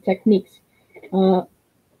silkscreen techniques.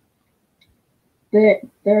 There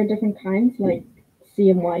are different kinds, like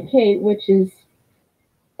CMYK, which is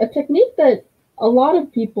a technique that a lot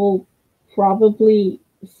of people probably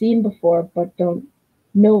seen before but don't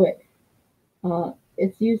know it.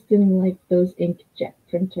 It's used in like those inkjet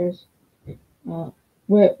printers.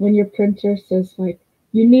 When your printer says like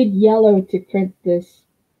you need yellow to print this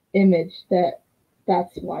image,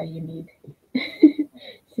 that's why you need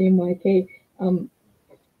CMYK.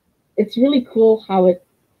 It's really cool how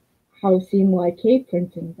CMYK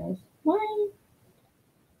printing does. Why?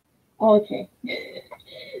 Oh, okay.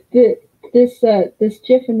 This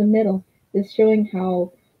GIF in the middle is showing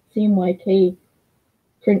how CMYK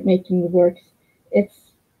printmaking works.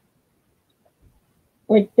 It's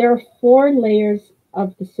like there are 4 layers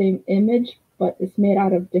of the same image, but it's made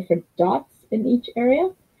out of different dots in each area,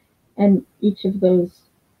 and each of those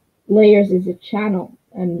layers is a channel,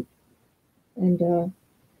 and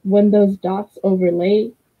when those dots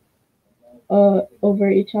overlay over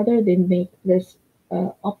each other, they make this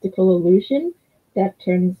optical illusion that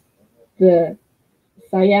turns the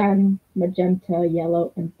cyan, magenta,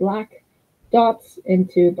 yellow, and black dots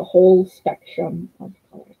into the whole spectrum of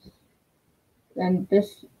colors. And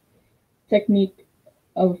this technique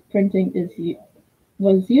of printing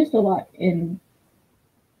was used a lot in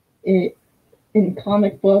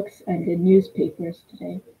comic books and in newspapers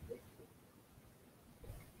today.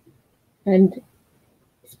 And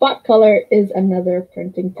spot color is another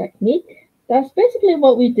printing technique. That's basically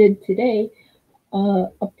what we did today,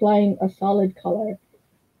 applying a solid color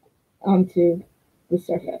onto the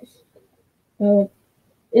surface.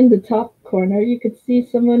 In the top corner, you could see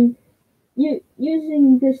someone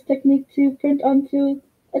using this technique to print onto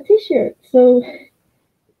a t-shirt. So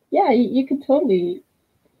yeah, you could totally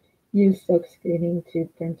use silk screening to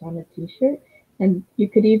print on a t-shirt, and you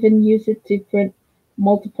could even use it to print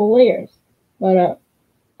multiple layers. But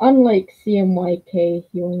unlike CMYK,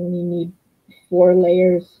 you only need 4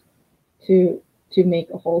 layers to make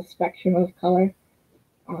a whole spectrum of color.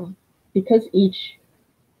 Because each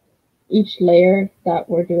layer that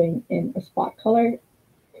we're doing in a spot color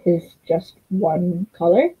is just one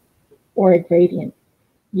color or a gradient,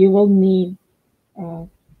 you will need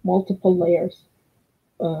multiple layers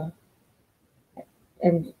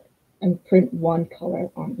and print one color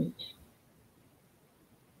on each.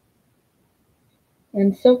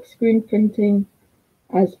 And silkscreen printing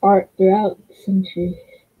as art throughout the century,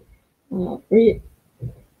 not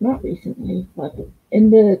recently, but in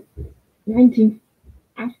the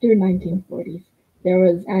after 1940s, there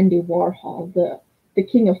was Andy Warhol, the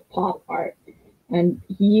king of pop art, and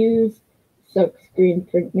he used silkscreen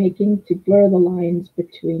printmaking to blur the lines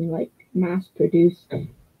between like mass-produced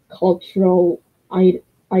cultural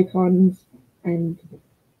icons and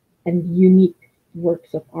unique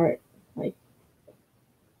works of art. Like,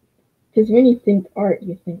 because when you think art,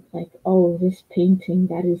 you think like, oh, this painting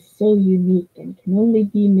that is so unique and can only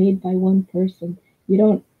be made by one person. You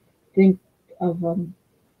don't think of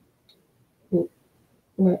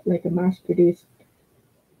like a mass-produced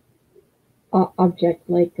object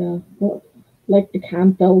like the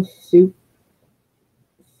Campbell soup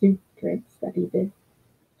prints that he did.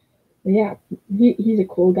 But yeah, he's a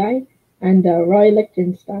cool guy, and Roy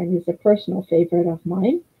Lichtenstein is a personal favorite of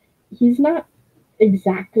mine. He's not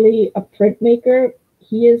exactly a printmaker.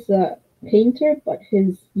 He is a painter, but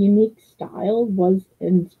his unique style was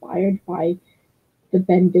inspired by the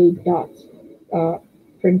Bend-Aid dots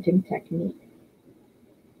printing technique.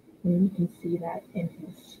 And you can see that in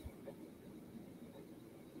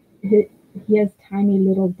he has tiny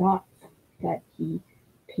little dots that he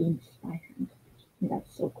paints by hand. And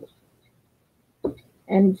that's so cool.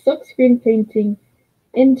 And silkscreen painting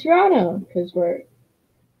in Toronto, because we're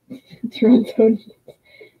Torontonians,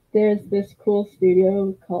 there's this cool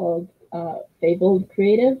studio called Fabled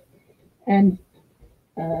Creative, and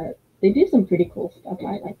they do some pretty cool stuff.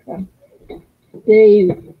 I like them.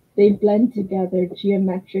 They blend together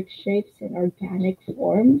geometric shapes and organic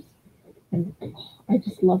forms, and I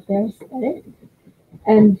just love their aesthetic.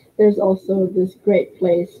 And there's also this great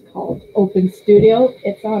place called Open Studio.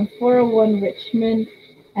 It's on 401 Richmond,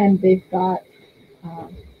 and they've got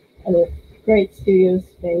a great studio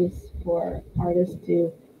space for artists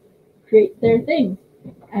to create their things.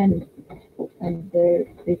 And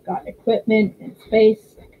they've got equipment and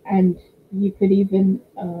space, and you could even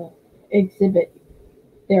exhibit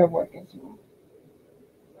their work as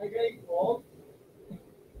well.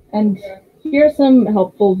 And here are some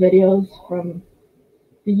helpful videos from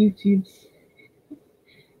the YouTubes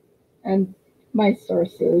and my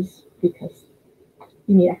sources, because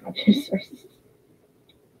you need to have your sources.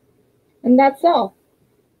 And that's all.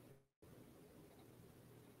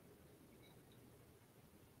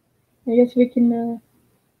 I guess we can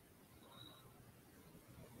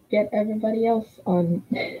get everybody else on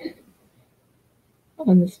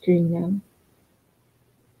on the stream now.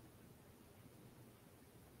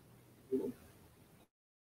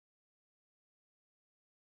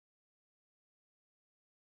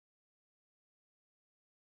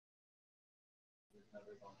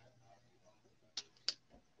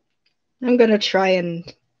 I'm gonna try and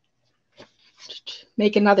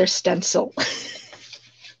make another stencil.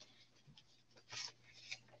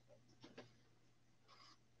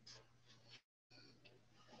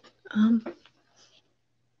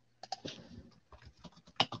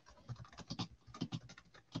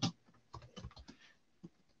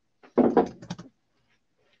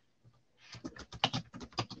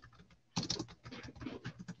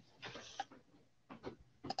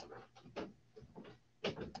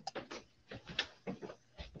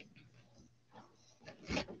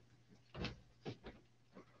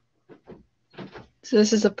 So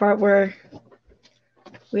this is the part where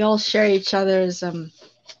we all share each other's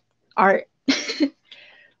art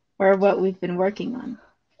or what we've been working on.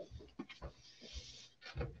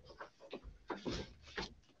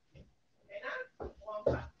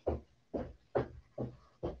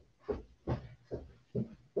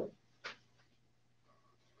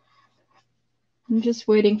 I'm just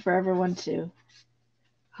waiting for everyone to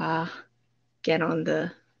get on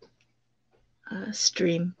the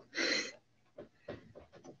stream.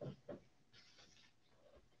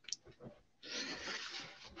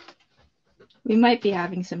 We might be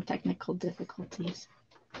having some technical difficulties,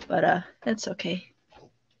 but that's okay.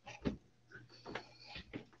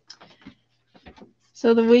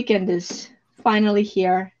 So the weekend is finally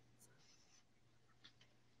here.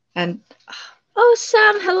 And oh,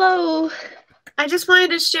 Sam, hello. I just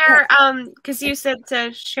wanted to share, because you said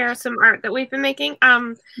to share some art that we've been making.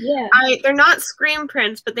 Yeah. They're not screen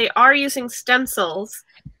prints, but they are using stencils.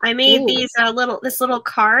 I made these this little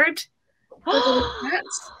card with little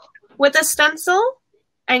cats with a stencil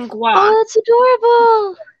and gouache. Oh, that's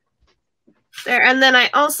adorable. There, and then I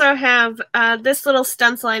also have this little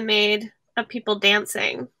stencil I made of people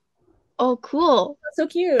dancing. Oh, cool. That's so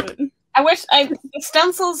cute. I wish the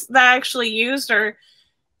stencils that I actually used are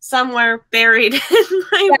somewhere buried in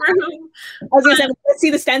my room. I was gonna say, let's see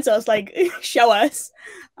the stencils. Like, show us.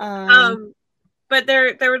 But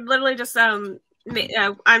they're literally just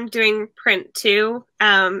I'm doing print too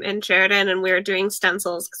in Sheridan, and we were doing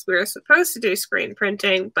stencils because we were supposed to do screen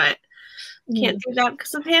printing, but can't do that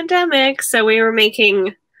because of the pandemic. So we were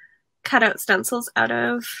making cutout stencils out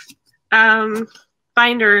of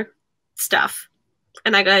binder stuff,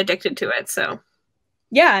 and I got addicted to it. So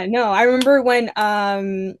yeah, no, I remember when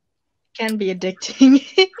can be addicting.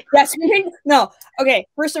 yes, no, okay.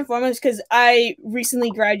 First and foremost, because I recently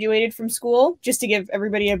graduated from school, just to give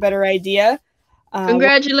everybody a better idea.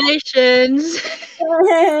 Congratulations.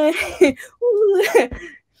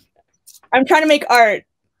 I'm trying to make art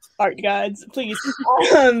gods, please.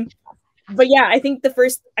 But yeah, I think the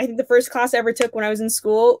first class I ever took when I was in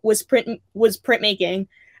school was printmaking,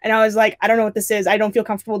 and I was like, I don't know what this is. I don't feel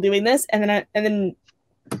comfortable doing this. And then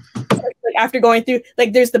like, after going through,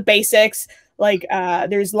 like, there's the basics, like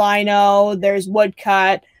there's lino, there's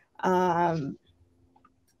woodcut, there's,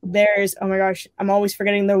 oh my gosh, I'm always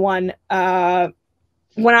forgetting the one.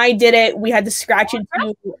 When I did it, we had to scratch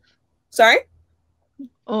into. Sorry?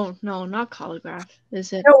 Oh no, not colograph.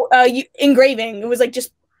 Is it? No, engraving. It was like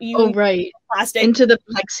just right. Plastic into the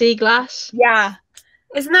plexiglass. Yeah.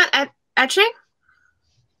 Isn't that etching?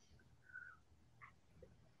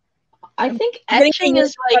 I think etching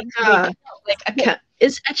is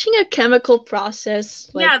is etching a chemical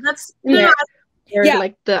process? Like, yeah, that's where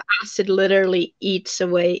like the acid literally eats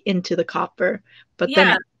away into the copper, but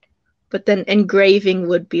then engraving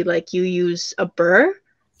would be like you use a burr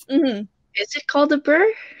Mm-hmm. Is it called a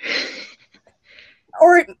burr?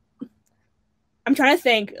 Or I'm trying to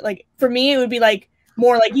think. Like for me, it would be like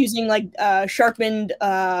more like using like sharpened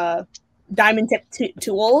diamond tip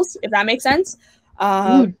tools, if that makes sense.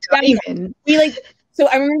 Ooh, diamond. We like. So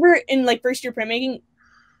I remember in like first year printmaking,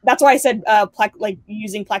 that's why I said like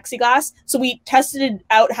using plexiglass. So we tested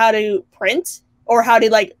out how to print or how to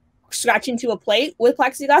like scratch into a plate with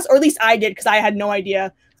plexiglass, or at least I did because I had no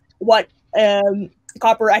idea what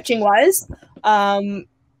copper etching was.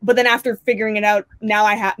 But then after figuring it out, now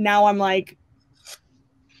I'm like,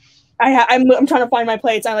 I'm trying to find my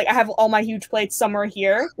plates. I have all my huge plates somewhere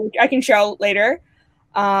here, which I can show later.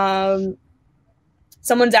 Someone's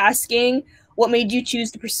asking, what made you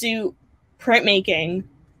choose to pursue printmaking?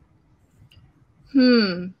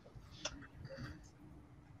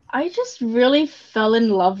 I just really fell in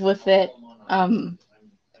love with it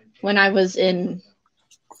when I was in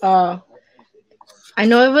I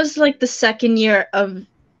know it was like the second year of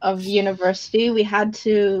university. We had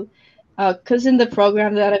to because in the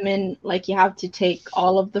program that I'm in, like you have to take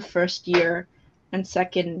all of the first year and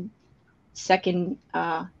second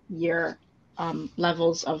year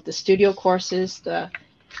levels of the studio courses, the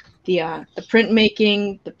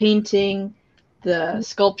printmaking, the painting, the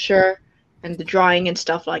sculpture, and the drawing and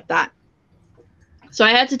stuff like that. So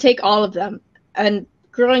I had to take all of them. And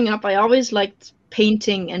growing up, I always liked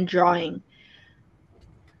painting and drawing.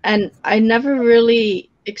 And I never really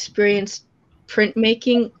experienced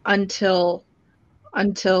printmaking until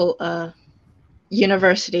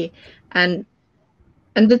university. And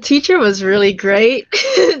the teacher was really great.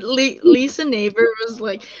 Lisa Neighbor was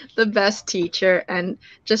like the best teacher, and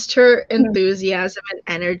just her enthusiasm and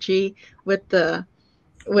energy with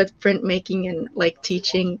printmaking and like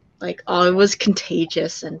teaching, like, oh, it was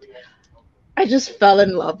contagious, and I just fell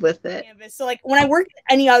in love with it. So like when I work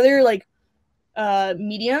any other like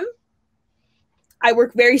medium, I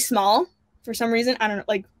work very small for some reason. I don't know,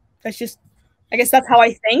 like that's just, I guess that's how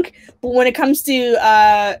I think. But when it comes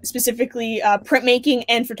to specifically printmaking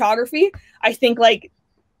and photography, I think like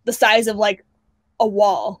the size of like a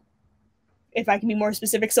wall, if I can be more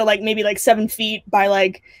specific. So like maybe like 7 feet by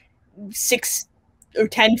like 6 or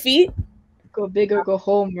 10 feet. Go big or go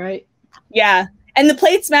home, right? Yeah. And the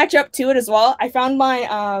plates match up to it as well. I found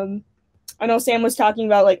my, I know Sam was talking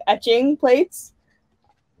about like etching plates.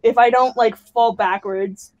 If I don't like fall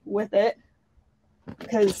backwards with it,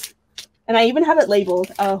 because, and I even have it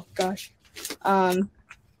labeled. Oh gosh.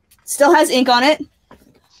 Still has ink on it.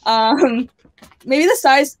 Maybe the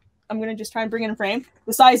size, I'm going to just try and bring it in frame.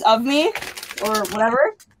 The size of me or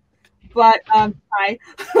whatever. But, hi. I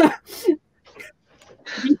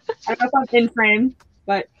don't know if I'm in frame,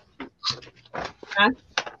 but yeah.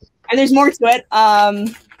 And there's more to it. I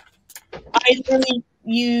really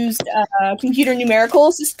used a computer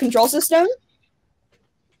numerical control system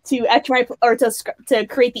to etch my, or to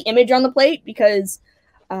create the image on the plate, because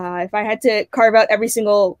if I had to carve out every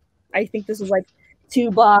single, I think this was like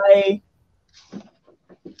 2 by,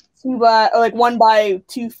 or like 1 by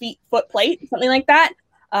 2 foot plate, something like that.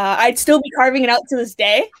 I'd still be carving it out to this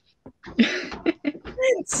day.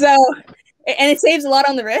 So, and it saves a lot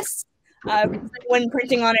on the wrists. When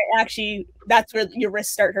printing on it, actually, that's where your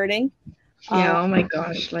wrists start hurting. Yeah, oh my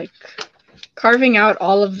gosh, like carving out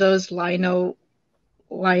all of those lino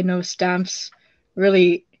stamps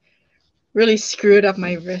really screwed up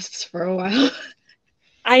my wrists for a while.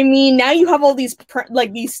 I mean, now you have all these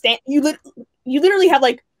like these stamps. You literally have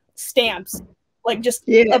like stamps, like just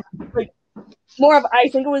like more of. I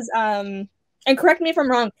think it was and correct me if I'm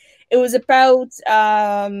wrong. It was about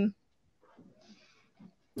I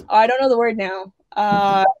don't know the word now.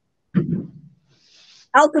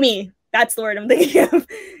 Alchemy. That's the word I'm thinking of.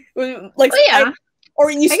 Like, oh, yeah.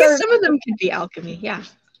 Or you I guess some of them could be alchemy. Yeah.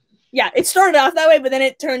 Yeah, it started off that way, but then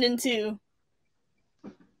it turned into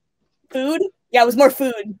food. Yeah, it was more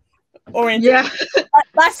food oriented. Yeah.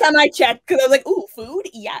 Last time I checked, because I was like, "Ooh, food?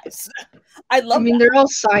 Yes, I love." I mean, they're all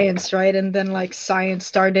science, right? And then like science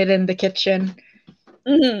started in the kitchen.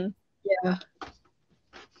 Mm-hmm. Yeah.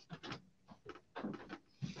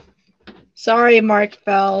 Sorry, Mark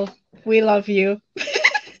Bell. We love you.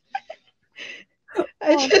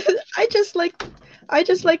 I just like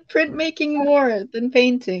printmaking more than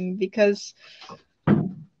painting, because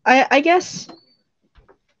I guess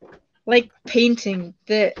like painting,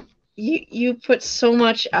 that you put so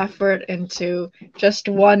much effort into just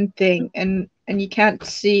one thing, and you can't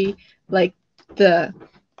see like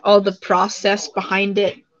all the process behind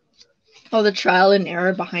it, all the trial and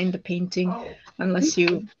error behind the painting, unless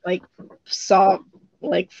you like saw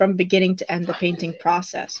like from beginning to end the painting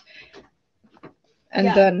process. And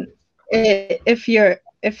then if you're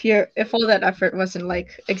if all that effort wasn't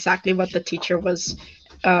like exactly what the teacher was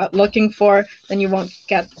looking for, then you won't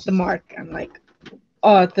get the mark. I'm like,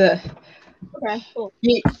 oh, Okay, cool.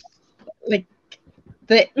 like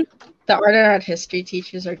the art and art history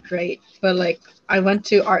teachers are great, but like I went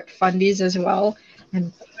to art fundies as well,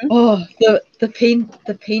 and oh,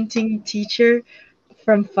 the painting teacher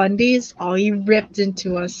from fundies, oh, he ripped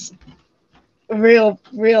into us real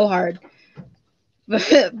hard.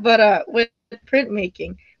 But with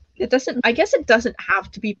printmaking, I guess it doesn't have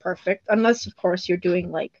to be perfect unless of course you're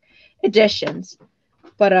doing like additions.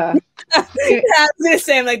 But I was gonna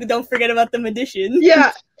say, I'm like, don't forget about the additions.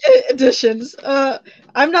 yeah, additions.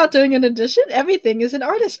 I'm not doing an addition. Everything is an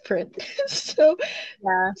artist print. So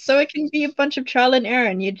Yeah. so it can be a bunch of trial and error,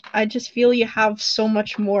 and I just feel you have so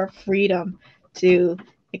much more freedom to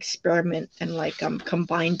experiment and like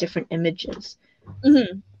combine different images.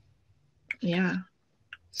 Mm-hmm. Yeah.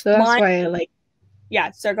 So that's why I like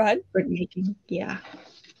Yeah, so go ahead. printmaking. Yeah.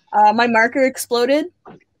 My marker exploded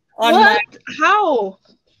on What? How?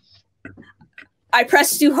 I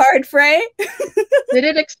pressed too hard, Frey. Did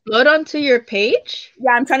it explode onto your page?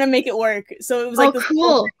 Yeah, I'm trying to make it work. So it was like this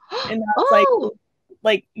cool. And that's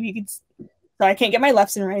like you could. So I can't get my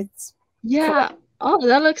lefts and rights. Yeah. Oh,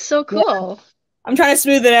 that looks so cool. Yeah. I'm trying to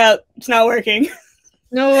smooth it out. It's not working. You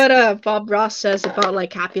know what Bob Ross says about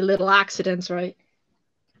like happy little accidents, right?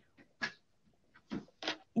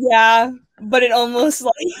 Yeah, but it almost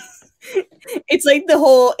like it's like the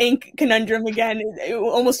whole ink conundrum again. It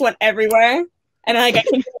almost went everywhere, and like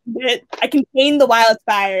I contained the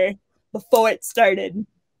wildfire before it started.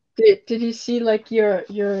 Did you see like your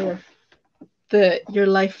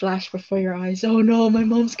life flash before your eyes? Oh no, my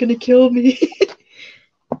mom's gonna kill me.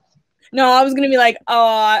 No, I was gonna be like,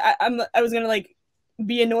 oh, I was gonna like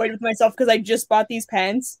be annoyed with myself because I just bought these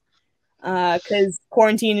pens, because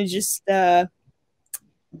quarantine is just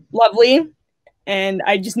lovely, and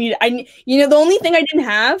I just need the only thing I didn't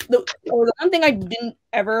have, the one thing I didn't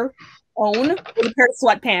ever own was a pair of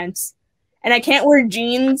sweatpants. And I can't wear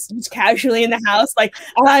jeans just casually in the house. Like,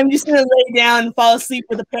 I'm just gonna lay down and fall asleep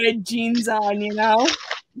with a pair of jeans on, you know?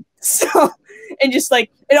 So, and just like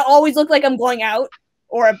it always looked like I'm going out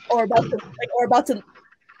or about to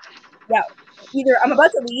yeah, either I'm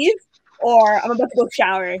about to leave or I'm about to go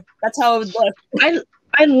shower. That's how it would look.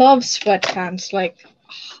 I love sweatpants. Like,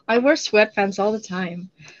 I wear sweatpants all the time.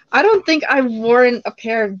 I don't think I've worn a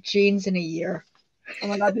pair of jeans in a year. Oh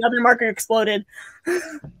my god, the other marker exploded.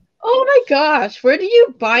 Oh my gosh, where do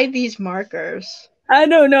you buy these markers? I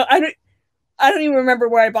don't know. I don't even remember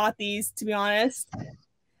where I bought these, to be honest.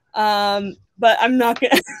 But I'm not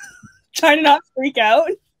gonna try to not freak out.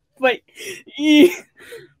 But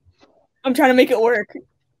I'm trying to make it work.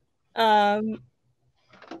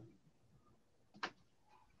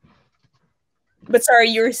 But sorry,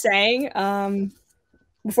 you were saying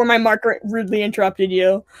before my marker rudely interrupted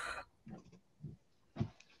you.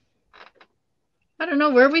 I don't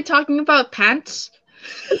know. Were we talking about pants?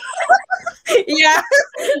 Yeah.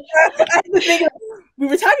 We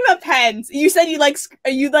were talking about pens. You said you like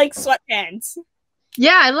sweatpants.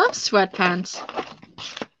 Yeah, I love sweatpants.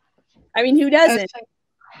 I mean, who doesn't?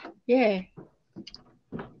 Yeah.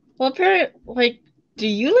 Well, apparently, like, do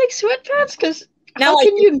you like sweatpants? Because how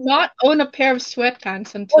can you not own a pair of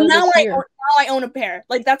sweatpants until this year? Now I own a pair.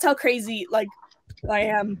 Like, that's how crazy like I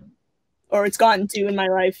am, or it's gotten to in my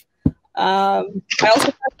life. I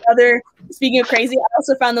also found speaking of crazy, I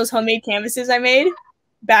also found those homemade canvases I made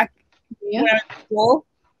back when I was in school.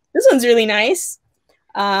 This one's really nice.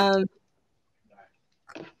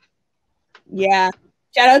 Yeah.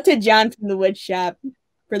 Shout out to John from the wood shop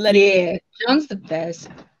for letting me. John's the best.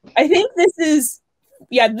 I think this is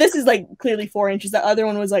like clearly 4 inches. The other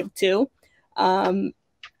one was like 2. Yeah,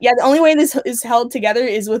 the only way this is held together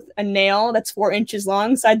is with a nail that's 4 inches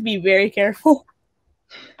long, so I had to be very careful.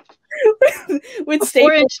 With a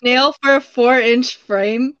 4-inch nail for a 4-inch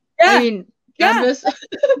frame. Yeah. I mean, canvas.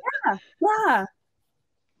 Yeah.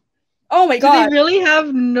 Oh my god. Do they really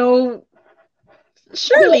have no?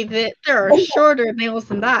 Surely there are shorter nails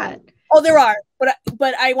than that. Oh, there are,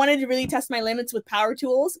 but I wanted to really test my limits with power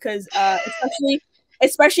tools because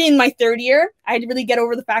especially in my 3rd year, I had to really get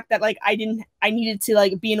over the fact that like I needed to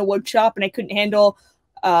like be in a wood shop and I couldn't handle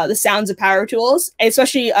the sounds of power tools,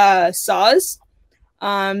 especially saws.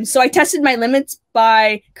 So I tested my limits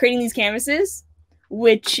by creating these canvases,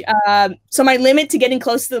 which so my limit to getting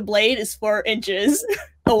close to the blade is 4 inches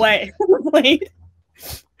away from the blade.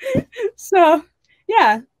 So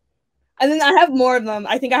yeah. And then I have more of them.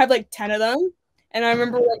 I think I have like 10 of them. And I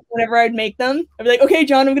remember like whenever I'd make them, I'd be like, okay,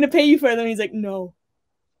 John, I'm gonna pay you for them. He's like, no,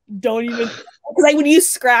 don't even, because I would use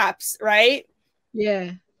scraps, right?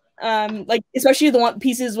 Yeah. Like especially the one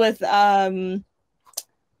pieces with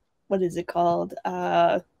what is it called?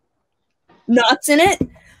 Knots in it.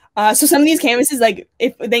 So some of these canvases, like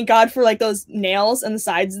if thank God for like those nails on the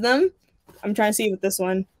sides of them. I'm trying to see with this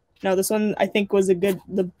one. No, this one I think was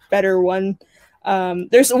the better one.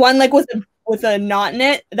 There's one like with a knot in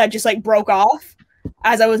it that just like broke off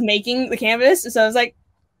as I was making the canvas. So I was like,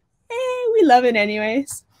 we love it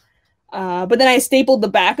anyways. But then I stapled the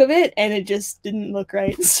back of it and it just didn't look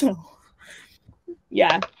right. So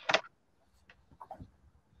yeah.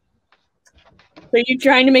 So you're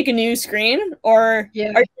trying to make a new screen, or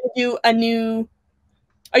Yeah. are you gonna do a new?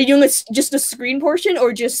 Are you doing just a screen portion,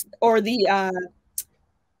 or the?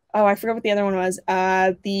 Oh, I forgot what the other one was.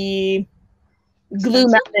 The glue Stencil?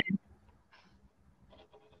 method.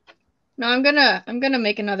 No, I'm gonna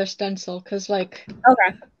make another stencil because like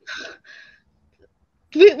Okay.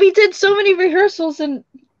 we did so many rehearsals and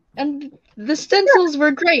the stencils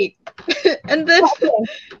were great. And then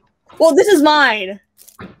Well, this is mine.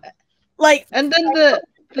 Like, and then the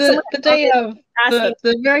day of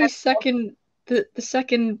the very second the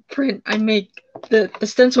second print I make, the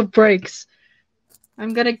stencil breaks.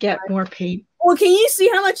 I'm gonna get more paint. well, can you see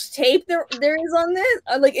how much tape there is on this?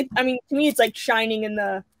 I mean, to me, it's like shining in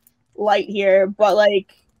the light here, but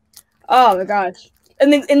like, oh my gosh,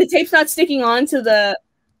 and the tape's not sticking on to the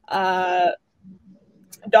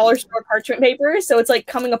dollar store parchment paper, so it's like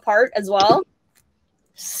coming apart as well.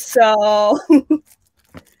 So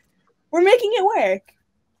we're making it work,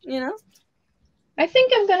 you know. I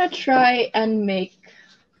think I'm gonna try and make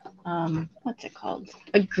what's it called?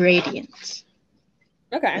 A gradient.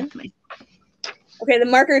 Okay. Okay, the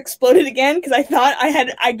marker exploded again because I thought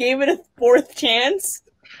I gave it a fourth chance.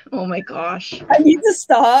 Oh my gosh. I need to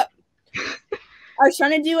stop. I was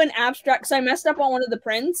trying to do an abstract, so I messed up on one of the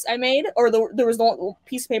prints I made, or there was the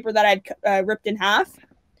piece of paper that I'd ripped in half.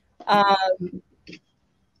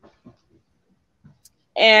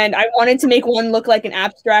 And I wanted to make one look like an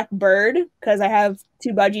abstract bird because I have 2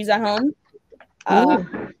 budgies at home.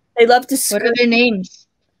 They love to scream. What are their names?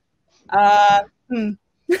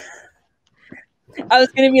 I was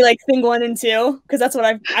gonna be like thing 1 and 2 because that's what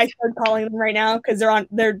I started calling them right now because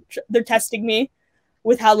they're testing me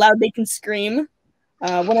with how loud they can scream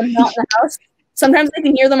when I'm not in the house. Sometimes I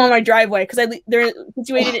can hear them on my driveway because they're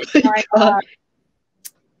situated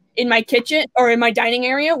in my kitchen or in my dining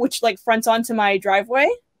area, which like fronts onto my driveway,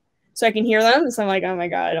 so I can hear them. So I'm like, oh my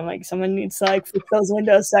god, I'm like, someone needs to like fix those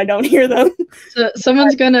windows so I don't hear them. So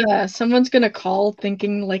someone's gonna call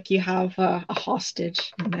thinking like you have a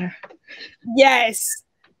hostage in there. Yes,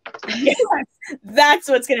 that's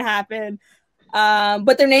what's gonna happen.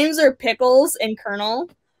 But their names are Pickles and Colonel.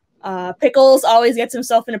 Pickles always gets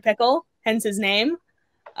himself in a pickle, hence his name.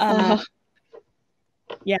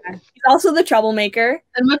 Yeah, he's also the troublemaker.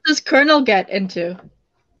 And what does Colonel get into?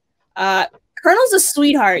 Colonel's a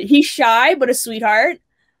sweetheart. He's shy, but a sweetheart.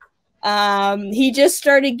 He just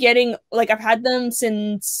started getting, like, I've had them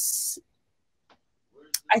since,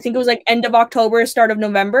 I think it was like end of October, start of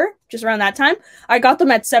November, just around that time. I got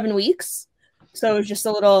them at 7 weeks. So it was just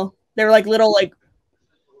they were like little, like,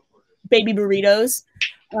 baby burritos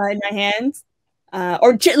in my hands.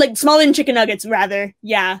 Or like smaller than chicken nuggets, rather.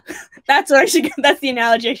 Yeah, that's the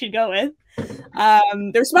analogy I should go with.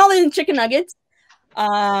 They're smaller than chicken nuggets.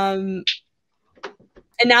 And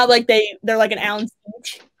now like they're like an ounce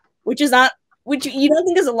each, which you don't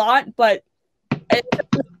think is a lot, but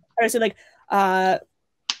I say like I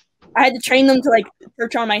had to train them to like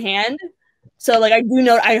perch on my hand, so like I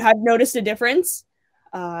have noticed a difference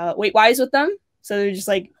weight wise with them. So they're just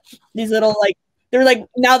like these little like they're like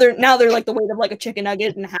now they're like the weight of like a chicken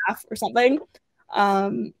nugget and a half or something.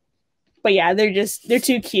 But yeah, they're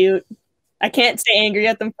too cute. I can't stay angry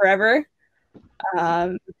at them forever.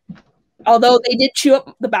 Although they did chew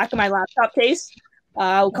up the back of my laptop case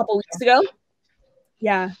a couple weeks ago.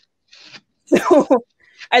 Yeah. So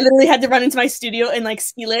I literally had to run into my studio and like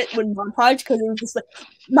seal it with Mod Podge because it was just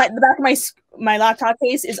like the back of my laptop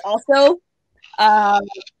case is also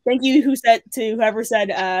thank you whoever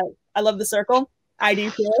said I love the circle. I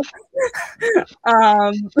do too.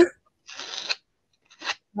 I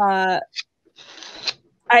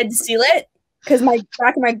had to seal it because my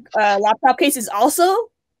back of my laptop case is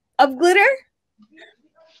also of glitter.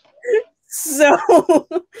 So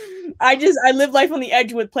I live life on the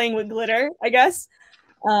edge with playing with glitter, I guess.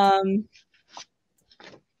 But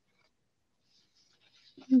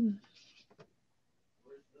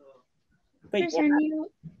yeah.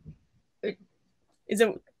 Is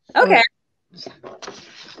it okay?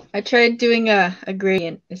 I tried doing a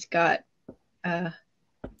gradient. It's got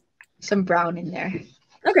some brown in there.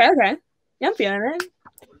 Okay. Yeah, I'm feeling it.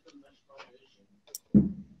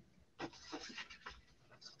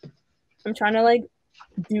 I'm trying to like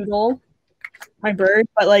doodle my bird,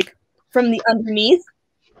 but like from the underneath.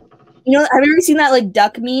 You know, have you ever seen that like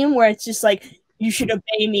duck meme where it's just like you should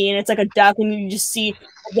obey me, and it's like a duck, and you just see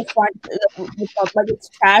the front, like its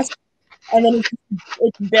chest, and then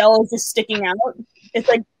its bill is just sticking out. It's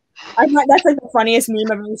like I find that's like the funniest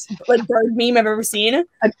meme I've ever seen, like bird meme I've ever seen.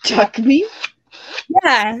 A duck meme?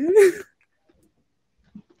 Yeah,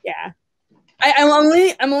 yeah. I'm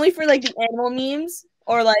only for like the animal memes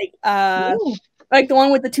or like like the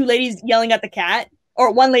one with the two ladies yelling at the cat,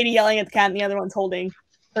 or one lady yelling at the cat and the other one's holding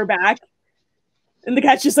her back. And the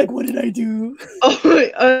cat's just like, what did I do?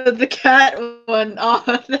 Oh, the cat one. Oh,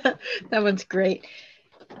 that one's great.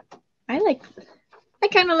 I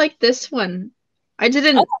kind of like this one. I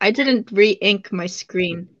didn't re-ink my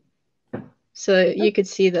screen, so you could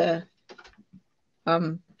see the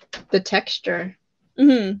texture.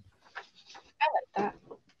 Mm-hmm. I like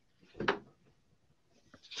that.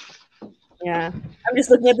 Yeah, I'm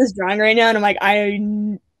just looking at this drawing right now, and I'm like,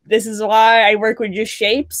 this is why I work with just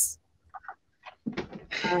shapes.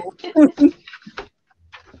 I'm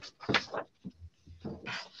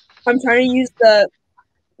trying to use the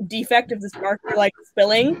defect of this marker, like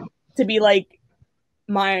spilling, to be like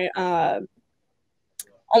my. I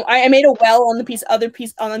made a well on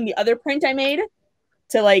the on the other print I made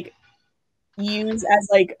to like use as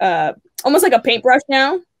like almost like a paintbrush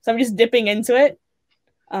now. So I'm just dipping into it,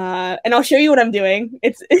 and I'll show you what I'm doing.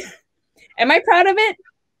 It's. Am I proud of it?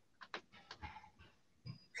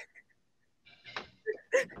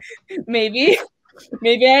 Maybe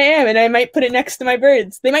I am, and I might put it next to my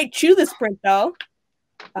birds. They might chew this print though.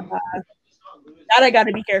 That I got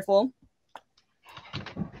to be careful,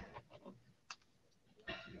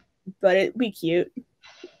 but it'd be cute.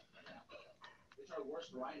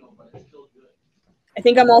 I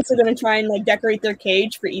think I'm also gonna try and like decorate their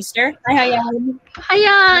cage for Easter. Hi, Yang. Hi,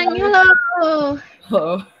 Yang. Hello.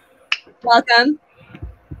 Hello. Welcome.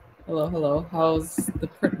 Hello, hello. How's the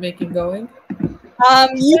printmaking going?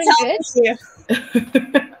 You tell me.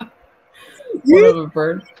 One of a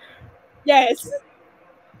bird. Yes.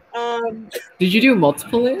 Did you do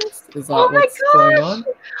multiple layers? Is that what's going on?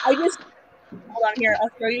 I just hold on here.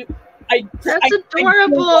 I'll show you. That's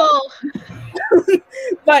adorable.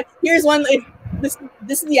 But here's one. This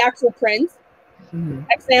is the actual print. Mm-hmm.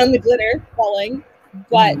 I say on the glitter falling,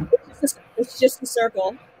 but it's just a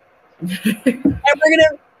circle. And we're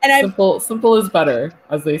gonna simple is better,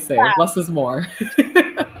 as they say. Yeah. Less is more.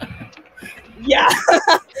 Yeah.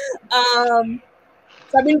 So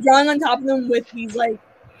I've been drawing on top of them with these like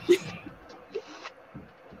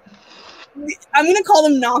I'm gonna call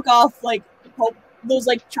them knockoff like those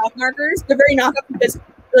like chalk markers. They're very knockoff because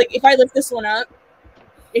like if I lift this one up,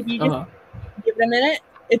 if you just give it a minute,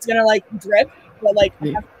 it's gonna like drip, but like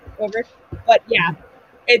over. But yeah,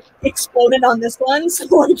 it exploded on this one, so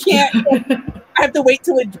I can't. I have to wait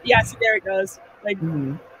till it. Yeah, see, there it goes. Like,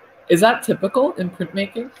 is that typical in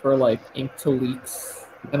printmaking for like ink to leaks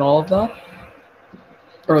and all of that,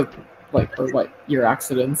 or what your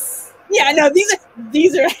accidents? Yeah, no, these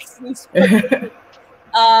are accidents.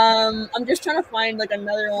 I'm just trying to find like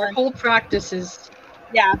another one. Whole practices.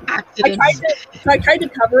 Yeah, accidents. I tried to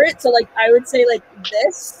cover it, so like I would say like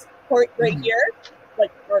this part right here,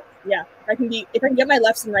 like if I can get my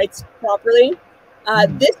lefts and rights properly,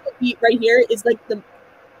 this would be right here is like the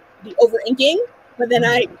over inking, but then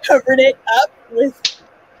I covered it up with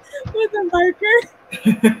a marker.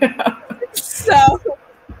 So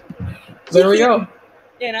there we go.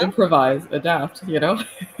 You know, improvise, adapt. You know.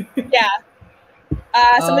 Yeah.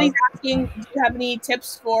 Somebody's asking, do you have any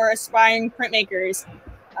tips for aspiring printmakers?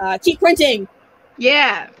 Keep printing.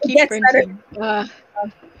 Yeah, keep printing.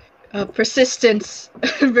 Persistence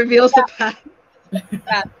reveals the path.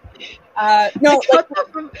 Yeah. No,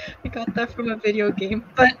 I got that from a video game,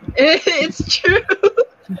 but it's true.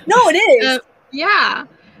 No, it is. Yeah.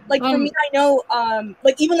 Like for me, I know,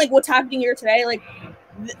 like even like what's happening here today, like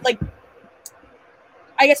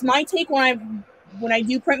I guess my take when I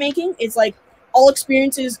do printmaking is like all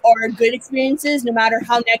experiences are good experiences, no matter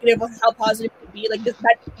how negative or how positive it could be. Like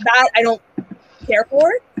that I don't care for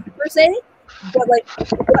per se, but like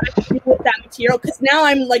what I can do with that material, because now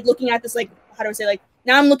I'm like looking at this like how do I say, like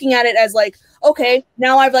now I'm looking at it as like, okay,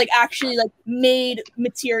 now I've like actually like made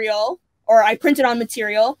material, or I printed on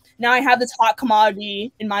material. Now I have this hot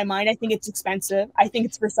commodity in my mind. I think it's expensive. I think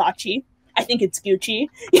it's Versace. I think it's Gucci.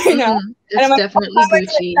 You know, it's and I'm definitely like,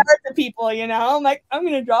 Gucci. To people, you know, I'm like, I'm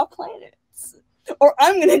gonna draw planets, or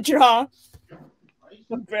I'm gonna draw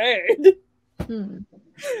a bird.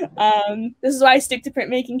 This is why I stick to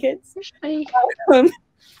printmaking, kids.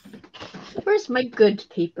 Where's my good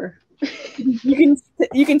paper?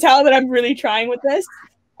 You can tell that I'm really trying with this.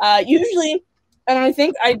 Usually, and I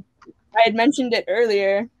think I had mentioned it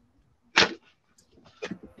earlier.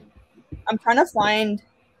 I'm trying to find.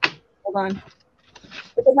 Hold on.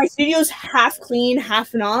 Because my studio's half clean,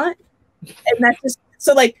 half not, and that's just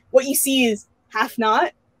so like what you see is half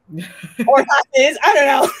not, or half is. I don't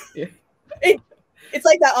know. Yeah. It's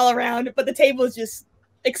like that all around, but the table is just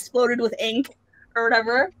exploded with ink or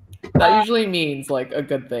whatever. That usually means like a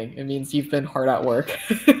good thing. It means you've been hard at work.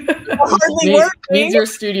 Means your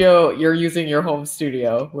studio, you're using your home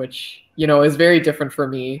studio, which, you know, is very different for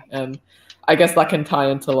me. And I guess that can tie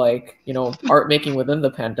into like, you know, art making within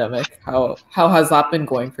the pandemic. How has that been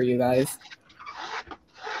going for you guys?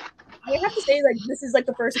 I have to say, like, this is like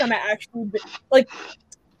the first time I actually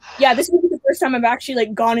this would be the first time I've actually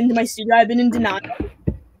like gone into my studio. I've been in denial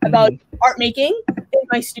about art making in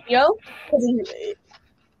my studio.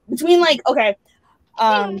 Between like, okay,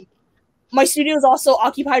 my studio is also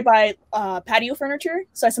occupied by patio furniture,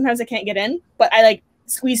 so sometimes I can't get in, but I like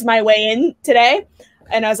squeezed my way in today,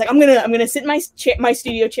 and I was like, I'm gonna sit in my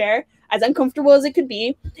studio chair, as uncomfortable as it could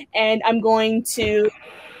be, and I'm gonna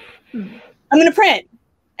print,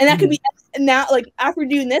 and that could be now. Like after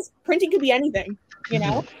doing this, printing could be anything, you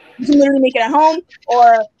know. You can literally make it at home,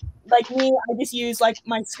 or like me, I just use like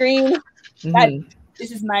my screen.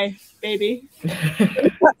 This is my baby.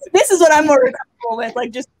 This is what I'm more comfortable with,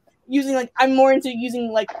 like just using like I'm more into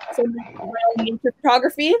using like some nature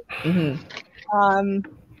photography.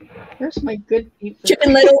 Where's my good paper?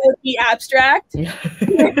 Chicken Little would be abstract.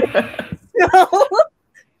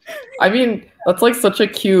 I mean, that's like such a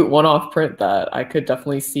cute one-off print that I could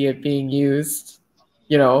definitely see it being used,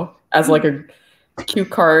 you know, as like a cute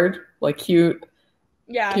card, like cute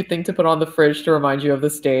thing to put on the fridge to remind you of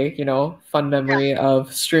this day, you know, fun memory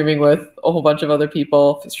of streaming with a whole bunch of other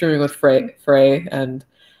people, streaming with Frey and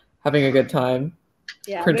having a good time.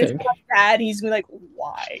 Yeah, printing. But it's dad, he's gonna be like,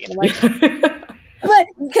 why? And I'm like, but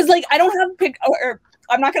because like I don't have or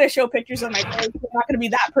I'm not gonna show pictures of my bird. I'm not gonna be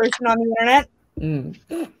that person on the internet.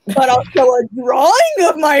 But I'll show a drawing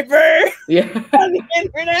of my bird on the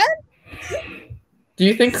internet. Do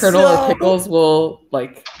you think Colonel or Pickles will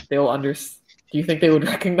like they'll understand? Do you think they would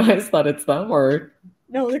recognize that it's them, or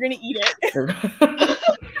no? They're gonna eat it.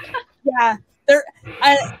 Yeah,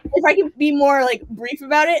 if I can be more like brief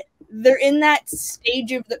about it, they're in that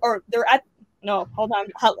stage of no. Hold on,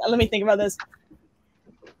 let me think about this.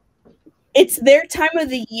 It's their time of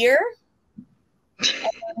the year. A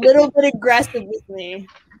little bit aggressive with me.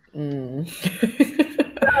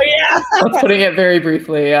 Oh yeah. I'm putting it very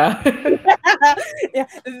briefly, yeah. Yeah,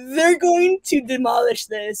 they're going to demolish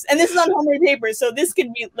this, and this is on homemade paper, so this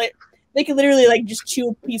could be like they could literally like just chew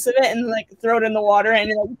a piece of it and like throw it in the water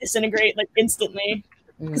and like disintegrate like instantly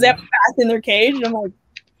because they have bath in their cage. And I'm like,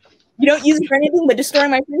 you don't use it for anything but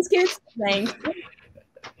destroying my friends' kids. Thanks.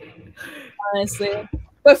 Honestly,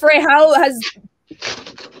 but Frey, how has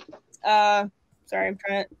sorry, I'm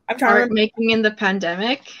trying art making in the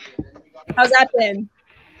pandemic. How's that been?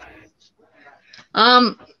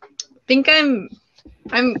 Think I'm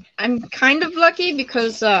kind of lucky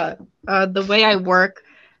because the way I work,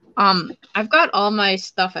 I've got all my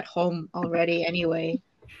stuff at home already anyway,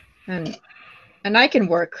 and I can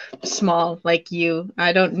work small like you.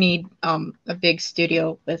 I don't need a big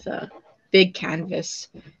studio with a big canvas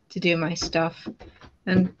to do my stuff,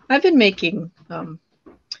 and I've been making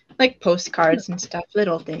like postcards and stuff,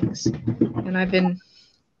 little things, and I've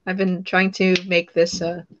been trying to make this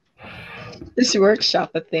this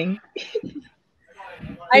workshop a thing.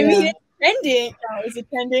 I mean, it's trending. Oh, is it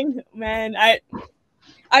trending? Man,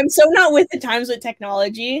 I'm so not with the times with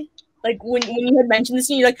technology. Like when you had mentioned this,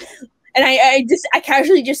 and you're like, and I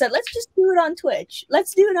casually just said, let's just do it on Twitch.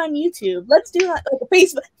 Let's do it on YouTube. Let's do it on like,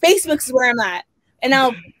 Facebook. Facebook's where I'm at, and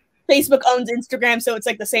now Facebook owns Instagram, so it's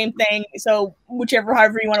like the same thing. So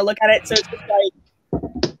however you want to look at it. So it's just like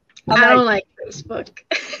I don't like Facebook.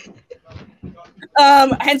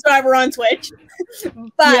 Hence why we're on Twitch.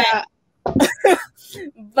 But yeah.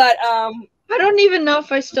 but I don't even know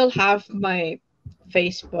if I still have my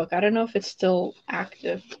Facebook. I don't know if it's still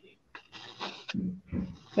active.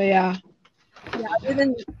 But yeah. Yeah, other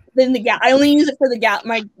than the I only use it for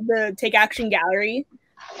the Take Action Gallery.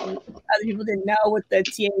 Other people didn't know what the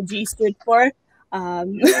TAG stood for. But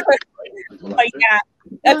yeah,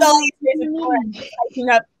 that's all I use it for. Typing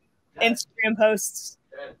up Instagram posts,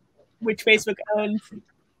 which Facebook owns.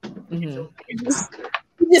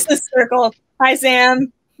 Just a circle. Hi,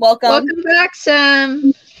 Sam. Welcome. Welcome back,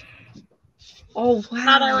 Sam. Oh,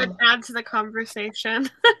 Thought I would wow. add to the conversation.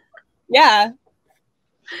 Yeah.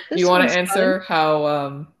 Do you want to answer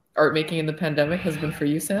how art making in the pandemic has been for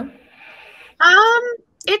you, Sam?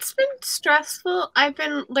 It's been stressful. I've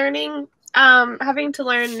been learning, having to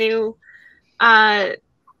learn new,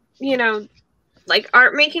 you know, like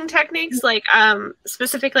art making techniques, like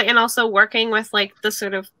specifically, and also working with like the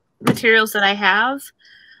sort of materials that I have.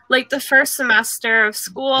 Like the first semester of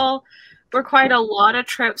school were quite a lot of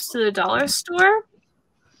trips to the dollar store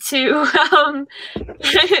to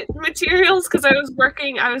materials, because I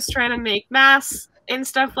was trying to make masks and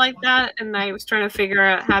stuff like that, and I was trying to figure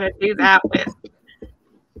out how to do that with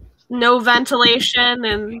no ventilation,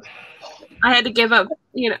 and I had to give up,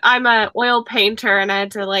 I'm an oil painter, and I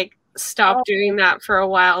had to like stop doing that for a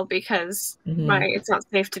while because it's not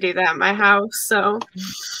safe to do that in my house. So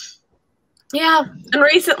yeah, and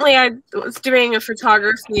recently I was doing a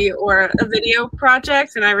photography or a video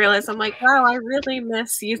project, and I realized I'm like, wow, I really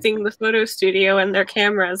miss using the photo studio and their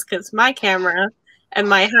cameras, because my camera and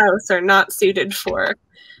my house are not suited for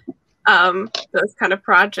those kind of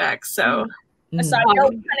projects. So aside,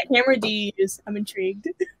 what kind of camera do you use? I'm intrigued.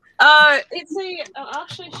 I'll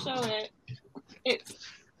actually show it. It's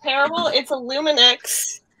terrible. It's a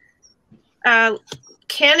Luminix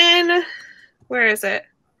Canon. Where is it?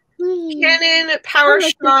 Canon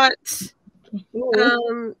PowerShot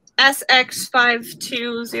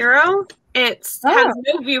SX520. It has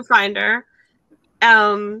no viewfinder.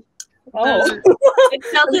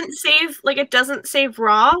 It doesn't save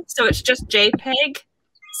RAW, so it's just JPEG.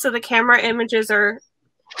 So the camera images are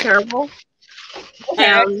terrible.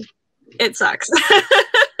 Okay. It sucks.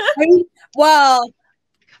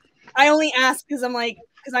 I only ask because I'm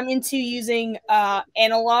into using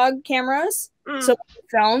analog cameras, so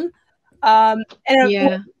film. And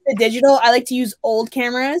the digital, I like to use old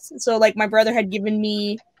cameras. So like my brother had given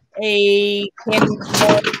me a Canon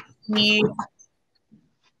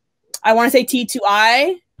I want to say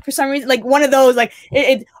T2i for some reason, like one of those, like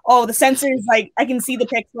the sensors, like I can see the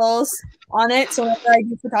pixels on it. So whenever I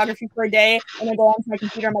do photography for a day and I go onto my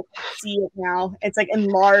computer, I'm like, I see it now. It's like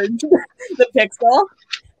enlarged the pixel.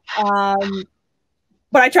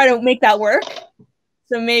 But I try to make that work.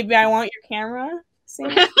 So maybe I want your camera.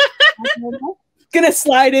 Gonna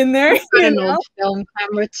slide in there. I've got an old film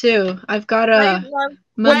camera too. I've got a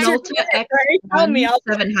Minolta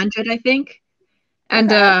X700, I think,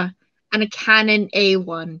 and a Canon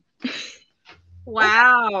A1.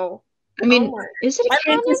 Wow. I mean, is it a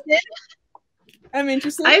Canon? I'm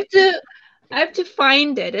interested. I have to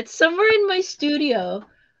find it. It's somewhere in my studio.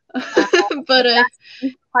 But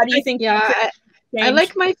how do you think? Yeah, I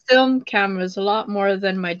like my film cameras a lot more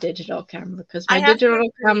than my digital camera, because my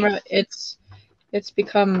digital camera it's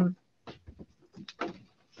become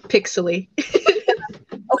pixely.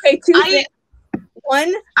 Okay, two things.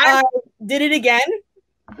 One, I did it again.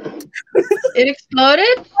 It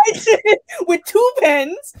exploded? I did it with 2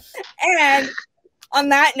 pens. And on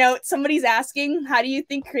that note, somebody's asking, how do you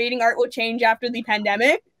think creating art will change after the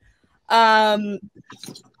pandemic? I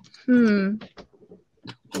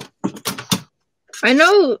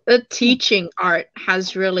know teaching art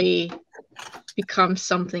has really become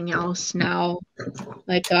something else now.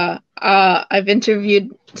 Like I've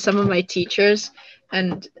interviewed some of my teachers,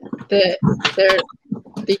 and they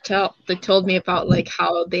told me about like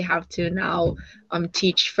how they have to now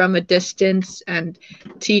teach from a distance and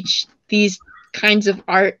teach these kinds of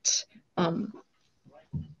art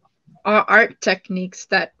techniques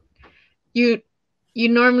that you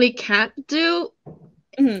normally can't do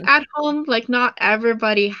at home. Like not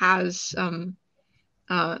everybody has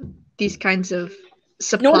these kinds of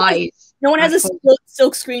supplies. No one has a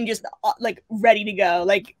Silkscreen just like ready to go.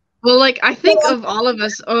 Like, well, like I think of all of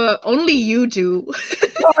us, only you do.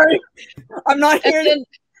 Sorry, I'm not here to.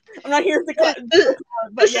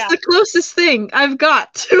 This is the closest thing I've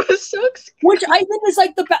got to a Silkscreen. Which I think is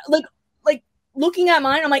like the best. Like looking at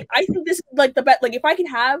mine, I'm like, I think this is like the best. Like if I could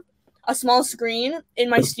have a small screen in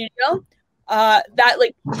my studio, that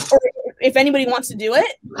like, or if anybody wants to do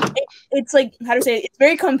it, it's like, how to say it? It's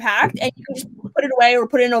very compact, and you can just put it away or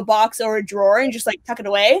put it in a box or a drawer and just like tuck it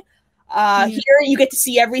away. Here you get to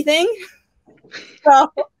see everything.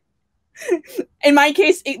 So in my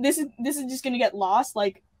case, this is just gonna get lost.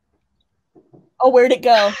 Like, oh, where'd it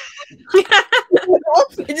go?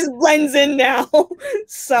 It just blends in now.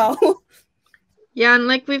 So yeah, and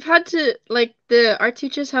like we've had to, like our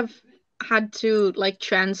teachers have had to like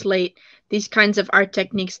translate these kinds of art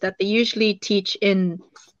techniques that they usually teach in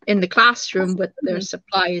the classroom with their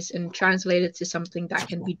supplies, and translate it to something that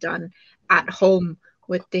can be done at home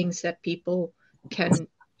with things that people can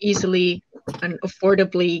easily and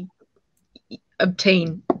affordably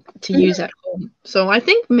obtain to use at home. So I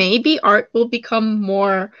think maybe art will become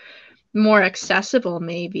more accessible,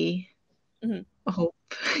 maybe. I hope.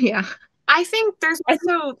 Yeah. I think there's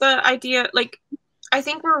also the idea, like, I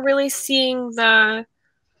think we're really seeing the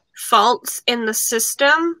faults in the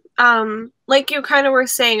system. Like you kind of were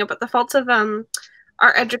saying about the faults of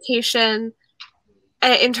our education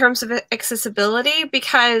in terms of accessibility,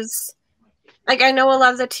 because like I know a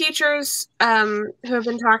lot of the teachers who have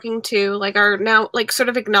been talking to like are now like sort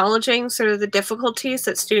of acknowledging sort of the difficulties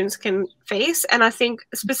that students can face, and I think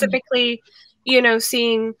specifically, you know,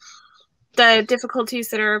 seeing the difficulties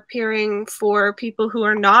that are appearing for people who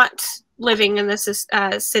are not living in this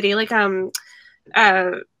city, like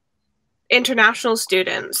international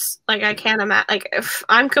students. Like I can't imagine, like if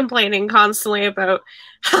I'm complaining constantly about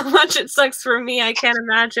how much it sucks for me, I can't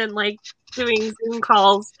imagine like doing Zoom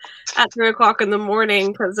calls at 3 o'clock in the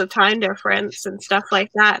morning because of time difference and stuff like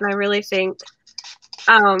that. And I really think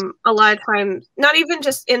a lot of times, not even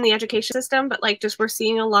just in the education system, but like just we're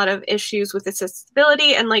seeing a lot of issues with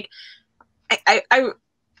accessibility. And like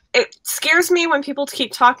it scares me when people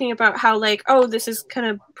keep talking about how like, oh, this is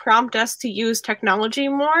gonna prompt us to use technology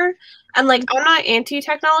more. And like, I'm not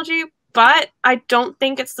anti-technology, but I don't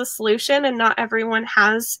think it's the solution, and not everyone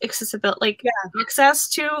has accessibility, like access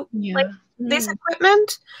to like this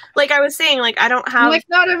equipment. Like I was saying, like I don't have like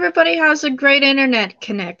not everybody has a great internet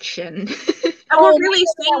connection. And we're really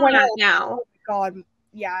seeing that now. Oh my God.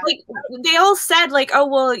 Yeah. Like they all said like, oh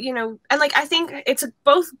well, you know, and like I think it's a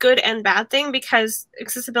both good and bad thing, because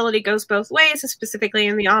accessibility goes both ways, specifically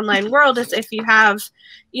in the online world. Is if you have,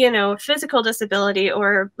 you know, physical disability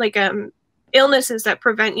or like illnesses that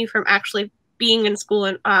prevent you from actually being in school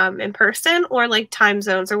in person, or like time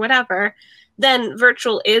zones or whatever, then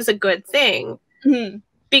virtual is a good thing.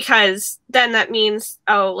 Because then that means,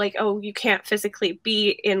 oh, like, oh, you can't physically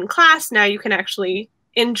be in class, now you can actually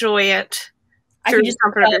enjoy it. I can just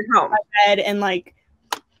comfort of your home, my bed, and like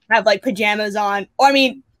have like pajamas on. Or I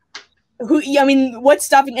mean, what's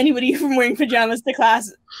stopping anybody from wearing pajamas to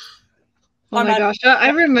class? Oh my gosh, I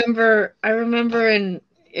remember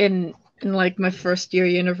in like my first year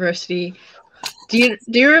university. Do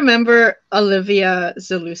you remember Olivia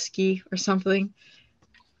Zalewski or something?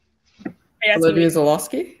 Olivia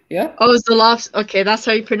Zalewski? Yeah. Oh, Zalewski. Okay, that's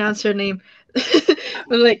how you pronounce her name.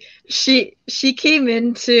 But like she came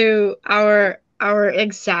into our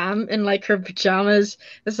exam in like her pajamas.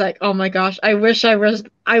 It's like, oh my gosh, I wish I was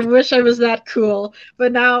that cool.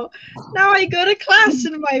 But now I go to class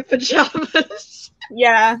in my pajamas.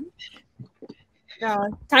 Yeah. No,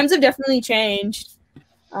 times have definitely changed.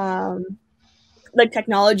 Like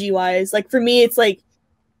technology wise. Like for me it's like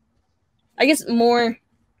I guess more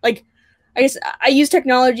like I guess I use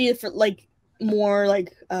technology for like more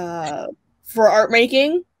like for art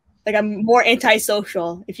making. Like I'm more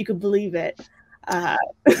antisocial, if you could believe it.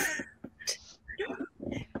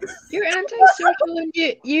 You're antisocial, and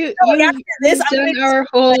you've done our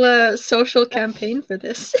whole social campaign for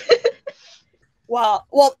this. Well,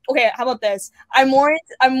 okay. How about this? I'm more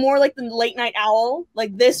like the late night owl.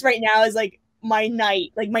 Like this right now is like my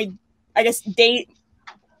night. Like my, I guess days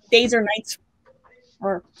or nights,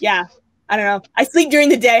 or yeah, I don't know. I sleep during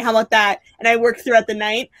the day. How about that? And I work throughout the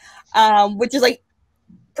night, which is like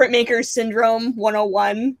printmaker syndrome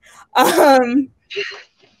 101.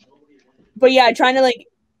 But yeah, trying to like,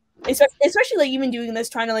 especially like even doing this,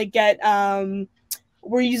 trying to like get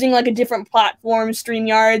we're using like a different platform,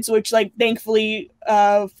 StreamYards, which like thankfully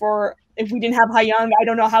for if we didn't have Hai Young, I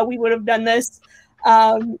don't know how we would have done this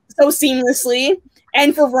so seamlessly.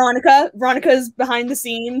 And for Veronica's behind the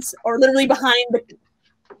scenes, or literally behind the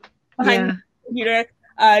computer,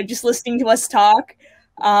 just listening to us talk.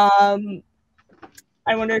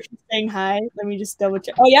 I wonder if she's saying hi. Let me just double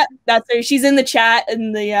check. Oh yeah, that's her. She's in the chat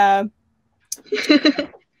in the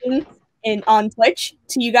on Twitch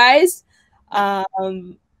to you guys. I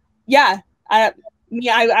how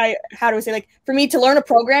do I say, like for me to learn a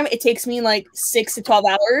program, it takes me like 6 to 12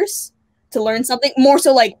 hours to learn something. More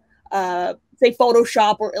so like say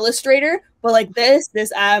Photoshop or Illustrator, but like this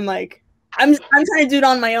I'm like I'm trying to do it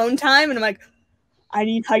on my own time, and I'm like I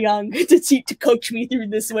need Hai Young to coach me through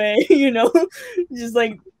this way, you know? Just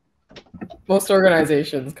like most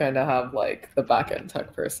organizations kind of have like the back-end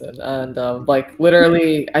tech person, and like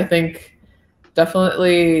literally I think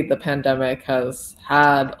definitely the pandemic has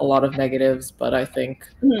had a lot of negatives, but I think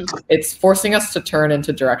it's forcing us to turn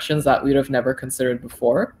into directions that we'd have never considered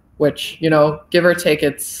before, which, you know, give or take,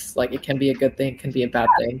 it's like it can be a good thing, it can be a bad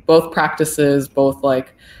thing. Both practices, both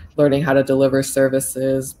like learning how to deliver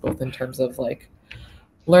services, both in terms of like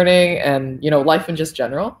learning and, you know, life in just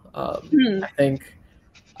general. I think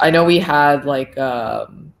I know we had like a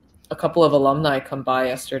couple of alumni come by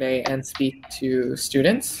yesterday and speak to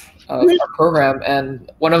students of our program,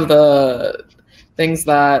 and one of the things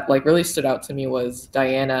that like really stood out to me was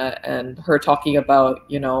Diana and her talking about,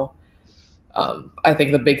 you know, I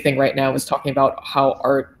think the big thing right now is talking about how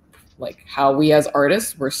art, like how we as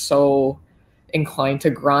artists, we're so inclined to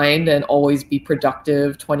grind and always be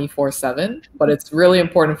productive 24/7. But it's really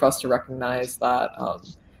important for us to recognize that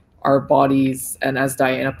our bodies, and as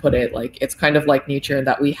Diana put it, like it's kind of like nature in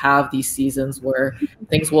that we have these seasons where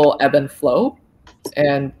things will ebb and flow.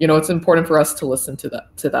 And, you know, it's important for us to listen to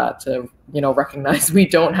that, to, you know, recognize we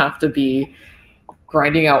don't have to be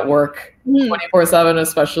grinding out work 24/7,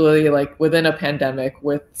 especially like within a pandemic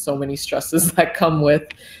with so many stresses that come with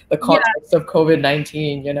the context of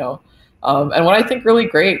COVID-19, you know. And what I think really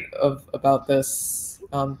great about this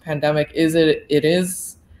pandemic is it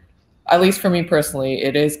is, at least for me personally,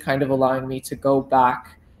 it is kind of allowing me to go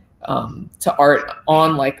back to art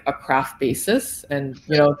on like a craft basis. And,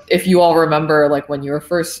 you know, if you all remember, like when you were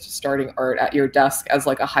first starting art at your desk as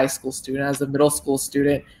like a high school student, as a middle school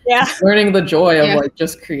student, learning the joy of like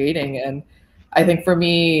just creating. And I think for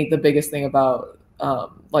me, the biggest thing about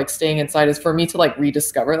like staying inside is for me to like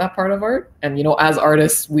rediscover that part of art. And, you know, as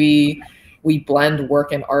artists, we blend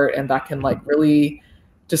work and art, and that can like really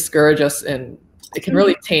discourage us, and it can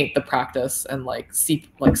really taint the practice and like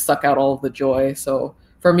suck out all of the joy. So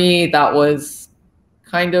for me, that was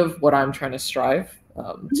kind of what I'm trying to strive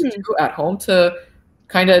to do at home, to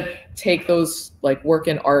kind of take those like work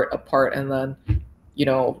and art apart and then, you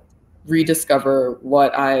know, rediscover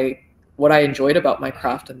what I enjoyed about my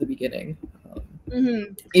craft in the beginning.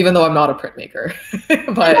 Even though I'm not a printmaker,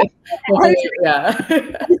 but yeah.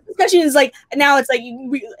 This discussion is like, now it's like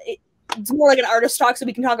it's more like an artist talk, so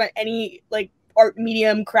we can talk about any like art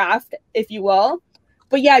medium craft, if you will.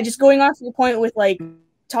 But yeah, just going off the point with like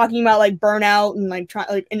talking about like burnout and like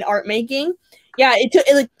in art making. Yeah,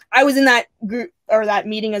 I was in that group or that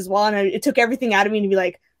meeting as well, and it took everything out of me to be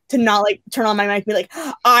like, to not like turn on my mic and be like,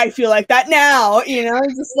 I feel like that now, you know.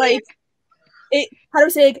 It's just like how to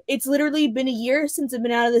say, like, it's literally been a year since I've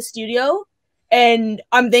been out of the studio, and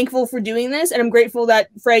I'm thankful for doing this, and I'm grateful that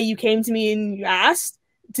Frey, you came to me and you asked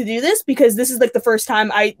to do this, because this is like the first time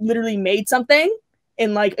I literally made something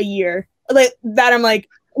in like a year, like that. I'm like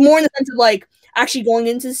more in the sense of like actually going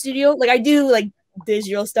into the studio. Like I do like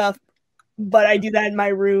digital stuff, but I do that in my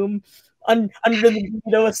room under the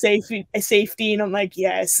window of safety, and I'm like,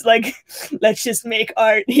 yes, like let's just make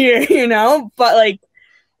art here, you know. But like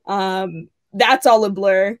that's all a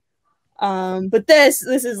blur. But this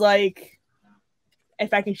is like,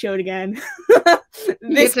 if I can show it again.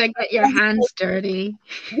 This like get your hands dirty.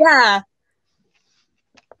 Yeah.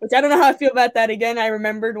 Which I don't know how I feel about that again. I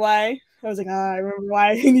remembered why. I was like, I remember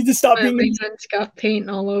why I need to stop being. My hands got paint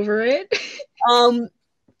all over it.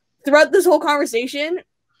 Throughout this whole conversation,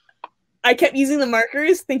 I kept using the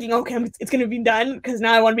markers, thinking, okay, it's gonna be done, because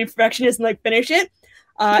now I want to be a perfectionist and like finish it.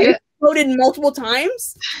 It exploded multiple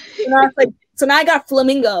times, and I was like, so now I got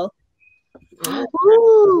flamingo.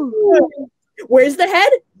 Where's the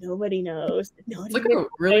head? Nobody knows. It's like a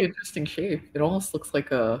really interesting shape. It almost looks like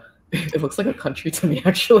it looks like a country to me,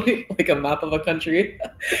 actually, like a map of a country.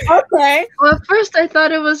 Okay. Well, at first I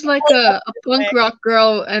thought it was like a punk rock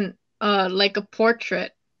girl and like a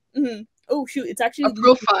portrait. Oh shoot! It's actually a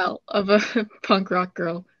profile of a punk rock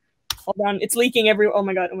girl. Hold on, it's leaking everywhere. Oh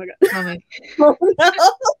my god! Oh my god! Oh my! Oh, no.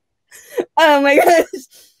 Oh my gosh!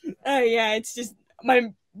 Oh yeah, it's just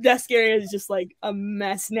my desk area is just like a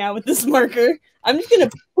mess now with this marker. I'm just gonna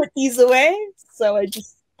put these away, so I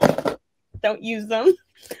just don't use them.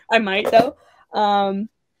 I might though.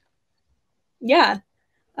 Yeah.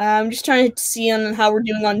 I'm just trying to see on how we're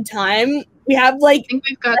doing on time. We have like, I think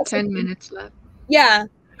we've got 10 minutes left. Yeah.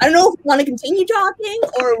 I don't know if we want to continue talking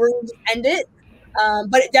or we're going to end it.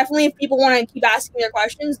 But definitely, if people want to keep asking their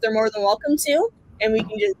questions, they're more than welcome to, and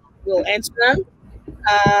we'll answer them.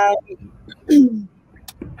 I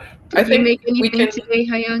think make anything today,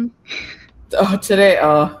 Hyung? Oh, today,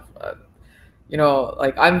 you know,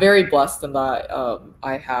 like I'm very blessed in that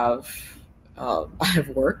I have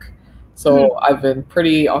work, so I've been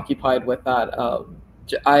pretty occupied with that.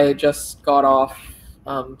 I just got off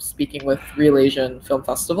speaking with Real Asian Film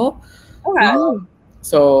Festival. Okay.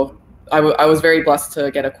 So I was very blessed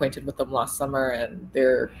to get acquainted with them last summer, and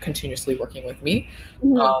they're continuously working with me.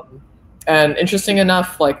 And interesting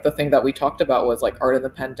enough, like the thing that we talked about was like art in the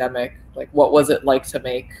pandemic. Like, what was it like to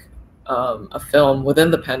make a film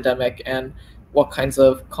within the pandemic, and what kinds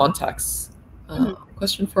of contexts?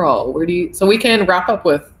 Question for all. So we can wrap up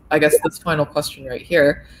with, I guess, this final question right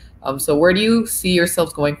here. So where do you see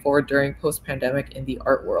yourselves going forward during post-pandemic in the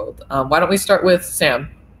art world? Why don't we start with Sam?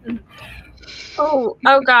 Oh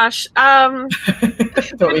gosh. Don't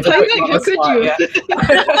we just put you on the spot,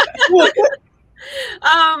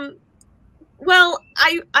 yeah. Well,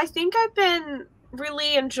 I think I've been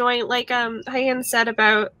really enjoying, like Hyan said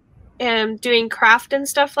about doing craft and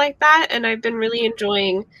stuff like that, and I've been really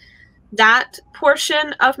enjoying that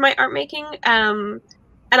portion of my art making. And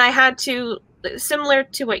I had to, similar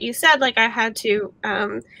to what you said, like I had to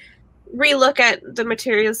relook at the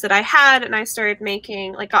materials that I had, and I started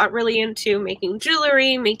making, like, got really into making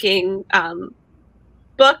jewelry, making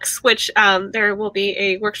books, which there will be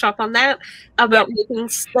a workshop on that, about making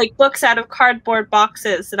like books out of cardboard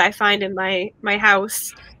boxes that I find in my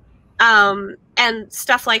house, and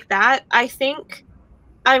stuff like that. I think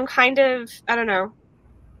I'm kind of, I don't know.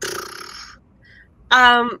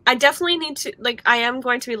 I definitely need to, like, I am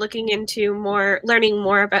going to be looking into learning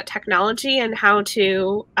more about technology and how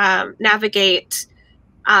to navigate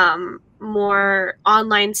more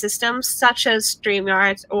online systems such as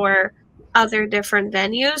StreamYard or other different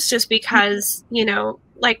venues, just because, you know,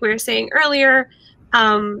 like we were saying earlier,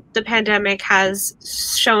 the pandemic has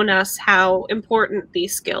shown us how important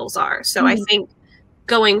these skills are. So I think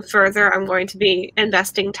going further, I'm going to be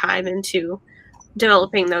investing time into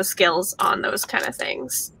developing those skills on those kind of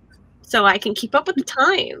things so I can keep up with the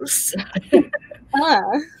times.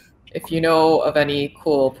 If you know of any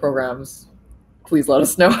cool programs, please let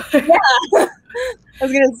us know. Yeah. I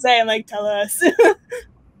was gonna say, I'm like, tell us.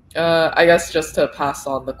 I guess just to pass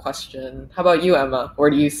on the question, how about you, Emma? Where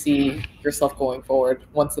do you see yourself going forward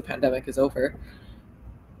once the pandemic is over?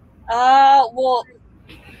 Well,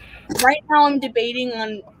 right now I'm debating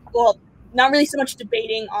on, well, not really so much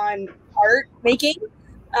debating on art making,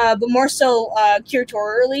 but more so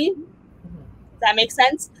curatorially. Does that make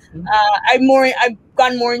sense? I've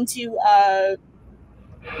gone more into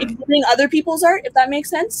exhibiting other people's art, if that makes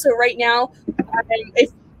sense. So right now,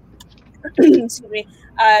 excuse me,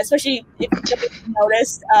 especially if you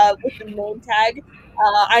noticed with the name tag,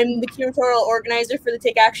 I'm the curatorial organizer for the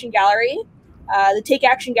Take Action Gallery. The Take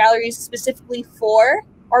Action Gallery is specifically for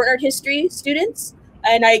art history students,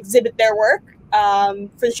 and I exhibit their work for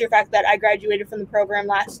the sheer fact that I graduated from the program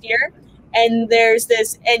last year. And there's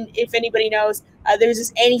this, and if anybody knows, there's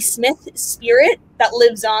this Annie Smith spirit that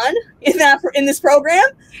lives on in this program,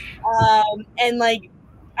 and like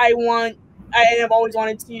I've always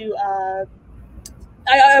wanted to.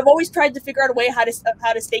 I've always tried to figure out a way how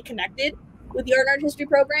to stay connected with the art history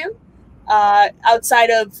program, outside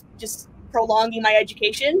of just prolonging my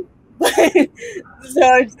education.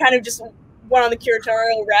 So it's kind of just went on the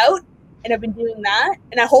curatorial route, and I've been doing that.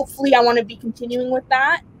 And I want to be continuing with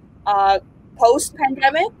that post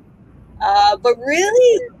pandemic. But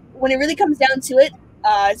really, when it really comes down to it,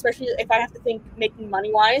 especially if I have to think making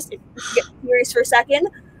money wise, if you get serious for a second,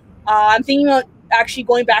 I'm thinking about actually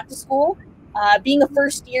going back to school. Being a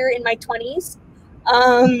first year in my 20s,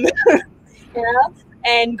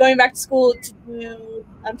 and going back to school to do,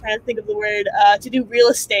 I'm trying to think of the word, to do real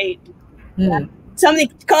estate.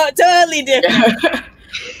 Something totally different.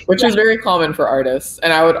 Which is very common for artists.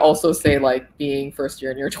 And I would also say, like, being first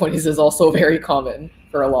year in your 20s is also very common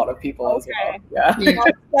for a lot of people as well. Yeah.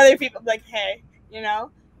 Other people like, hey, you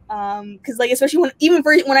know? Because like, especially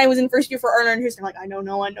when I was in first year for art and history, I'm like, I know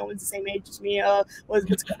no one's the same age as me. What's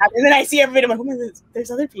gonna happen? And then I see everybody, I'm like, oh my God,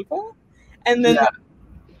 there's other people. And then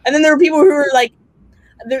there were people who were like,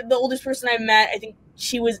 the oldest person I met, I think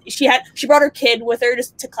she brought her kid with her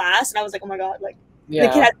to class, and I was like, oh my God, like the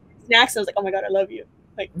kid had snacks, and I was like, oh my God, I love you.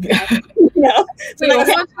 Like, you know. So wait, like,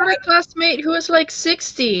 I had a classmate who was like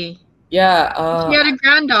 60. Yeah. She had a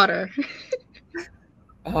granddaughter.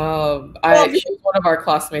 She was one of our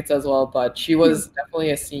classmates as well, but she was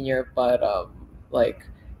definitely a senior. But like,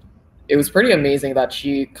 it was pretty amazing that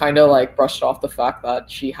she kind of like brushed off the fact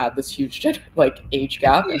that she had this huge age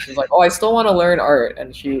gap, and she's like, "Oh, I still want to learn art,"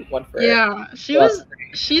 and she went for it. Yeah,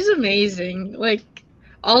 she's amazing. Like,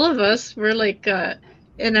 all of us were like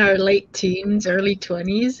in our late teens, early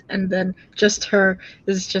 20s, and then just her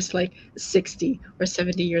is just like 60 or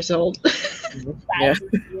 70 years old. Yeah.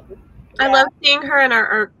 I love seeing her in our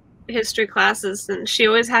art history classes, and she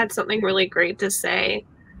always had something really great to say.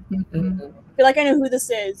 I feel like I know who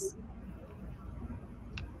this is.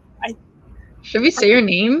 Should we say your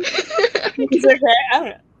name? It's okay. I don't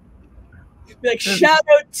know. Be like, shout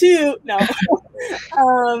out to no.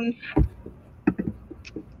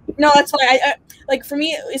 No, that's fine. I like, for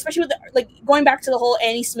me, especially with like going back to the whole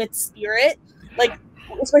Annie Smith spirit, like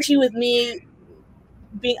especially with me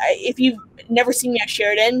being, if you've never seen me at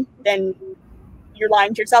Sheridan, then you're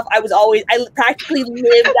lying to yourself. I practically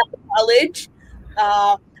lived at the college.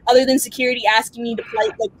 Other than security asking me to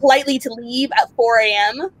politely to leave at 4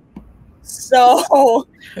 a.m. So,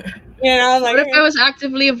 you know, like, what if I was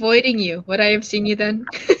actively avoiding you? Would I have seen you then?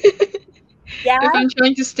 Yeah. If I'm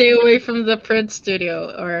trying to stay away from the print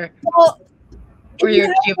studio or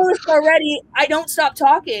your noticed already, I don't stop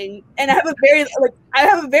talking, and I have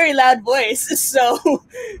a very loud voice. So,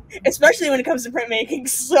 especially when it comes to printmaking,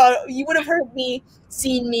 so you would have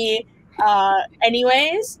seen me,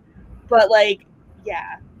 anyways. But like,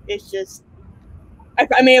 yeah. It's just,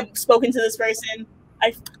 I may have spoken to this person.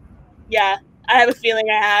 I have a feeling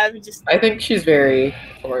I think she's very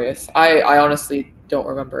glorious. I honestly don't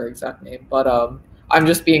remember her exact name, but I'm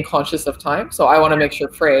just being conscious of time. So I want to make sure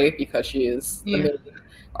Frey, because she is the main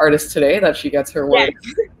artist today, that she gets her work.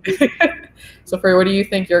 Yes. So Frey, what do you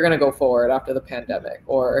think you're going to go forward after the pandemic?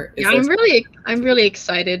 Or I'm really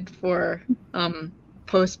excited for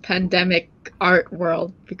post-pandemic art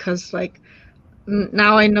world, because like,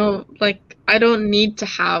 now I know, like, I don't need to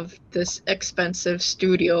have this expensive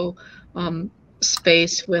studio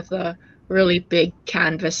space with really big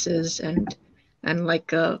canvases and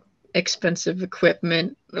like expensive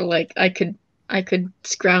equipment. Like, I could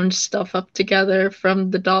scrounge stuff up together from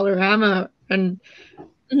the Dollarama and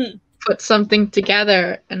put something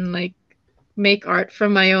together and like make art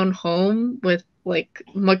from my own home with like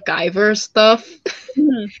MacGyver stuff.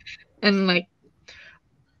 And like,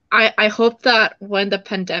 I hope that when the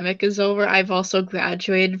pandemic is over, I've also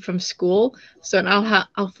graduated from school, so now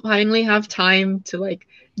I'll finally have time to like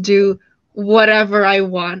do whatever I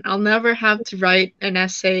want. I'll never have to write an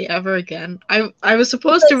essay ever again. I was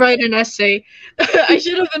supposed to write an essay. I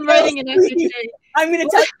should have been writing an essay today. I'm gonna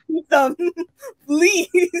tell you some,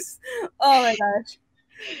 please. Oh my gosh.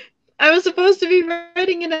 I was supposed to be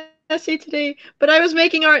writing an essay today, but I was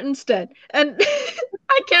making art instead, and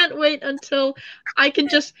I can't wait until I can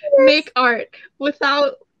just make art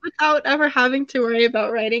without ever having to worry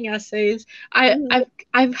about writing essays. I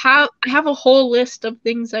have a whole list of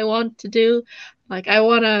things I want to do. Like, I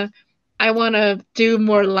wanna do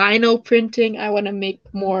more lino printing. I wanna make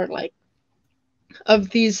more like of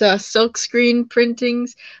these silkscreen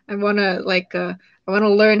printings. I wanna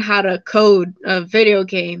learn how to code a video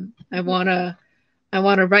game. I wanna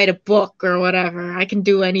write a book or whatever. I can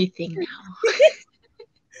do anything now.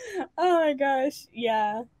 Oh my gosh,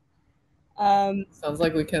 yeah. Sounds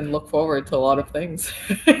like we can look forward to a lot of things.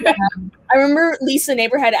 Yeah. I remember Lisa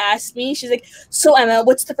Neighbor had asked me, she's like, so Emma,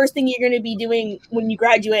 what's the first thing you're going to be doing when you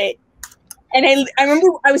graduate? And I remember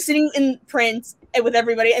I was sitting in print with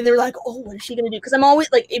everybody, and they were like, oh, what is she going to do? Because I'm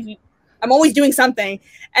always like, I'm always doing something.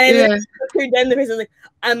 And then I looked her dead in the face, I was like,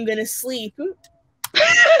 I'm going to sleep.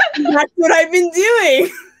 That's what I've been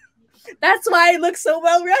doing. That's why I look so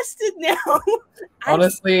well rested now.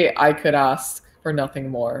 Honestly, I could ask for nothing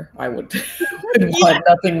more. I would want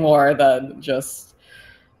nothing more than just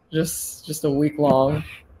a week-long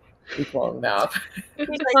nap.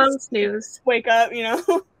 Long snooze. Wake up, you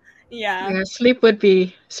know. Yeah. Sleep would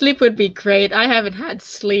be great. I haven't had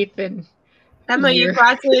sleep in Emma, you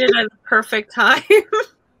graduated at the perfect time.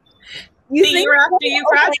 The year after you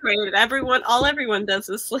graduated, everyone does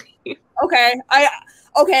is sleep. Okay,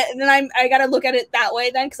 then I gotta look at it that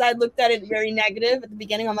way then, because I looked at it very negative at the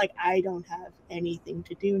beginning. I'm like, I don't have anything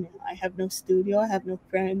to do now. I have no studio. I have no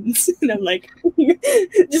friends, and I'm like,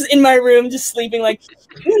 just in my room, just sleeping. Like,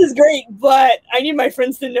 this is great, but I need my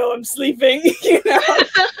friends to know I'm sleeping. You know,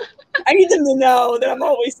 I need them to know that I'm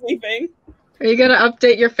always sleeping. Are you gonna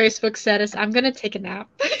update your Facebook status? I'm gonna take a nap.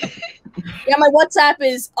 Yeah, my WhatsApp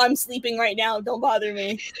is I'm sleeping right now. Don't bother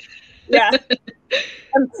me. Yeah.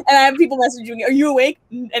 And I have people messaging me, are you awake?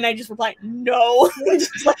 And I just reply, no.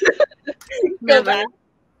 Just like, go back.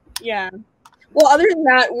 Yeah. Well, other than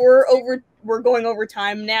that, we're going over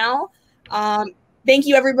time now. Thank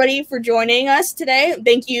you everybody for joining us today.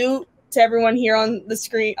 Thank you to everyone here on the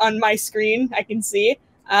screen, on my screen, I can see.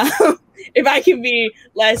 If I can be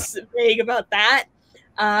less vague about that.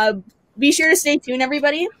 Be sure to stay tuned,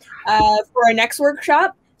 everybody, for our next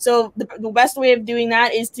workshop. So the best way of doing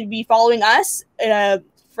that is to be following us,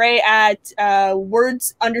 Frey at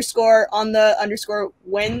words _ on the _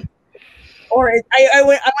 when, or I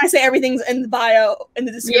want to say everything's in the bio, in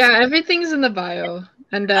the description. Yeah, everything's in the bio,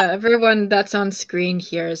 and everyone that's on screen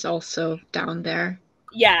here is also down there.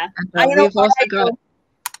 Yeah, and, we've also got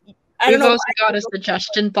a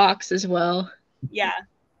suggestion box as well. Yeah,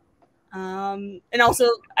 and also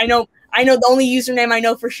I know the only username I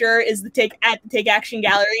know for sure is the Take Action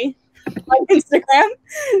Gallery on Instagram,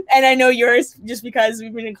 and I know yours just because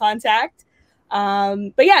we've been in contact.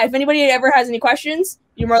 But yeah, if anybody ever has any questions,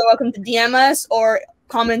 you're more than welcome to DM us or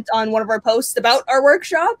comment on one of our posts about our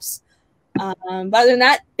workshops. But other than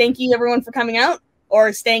that, thank you everyone for coming out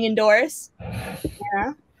or staying indoors.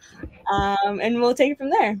 Yeah. And we'll take it from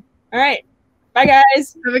there. All right. Bye,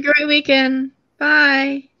 guys. Have a great weekend.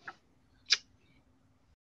 Bye.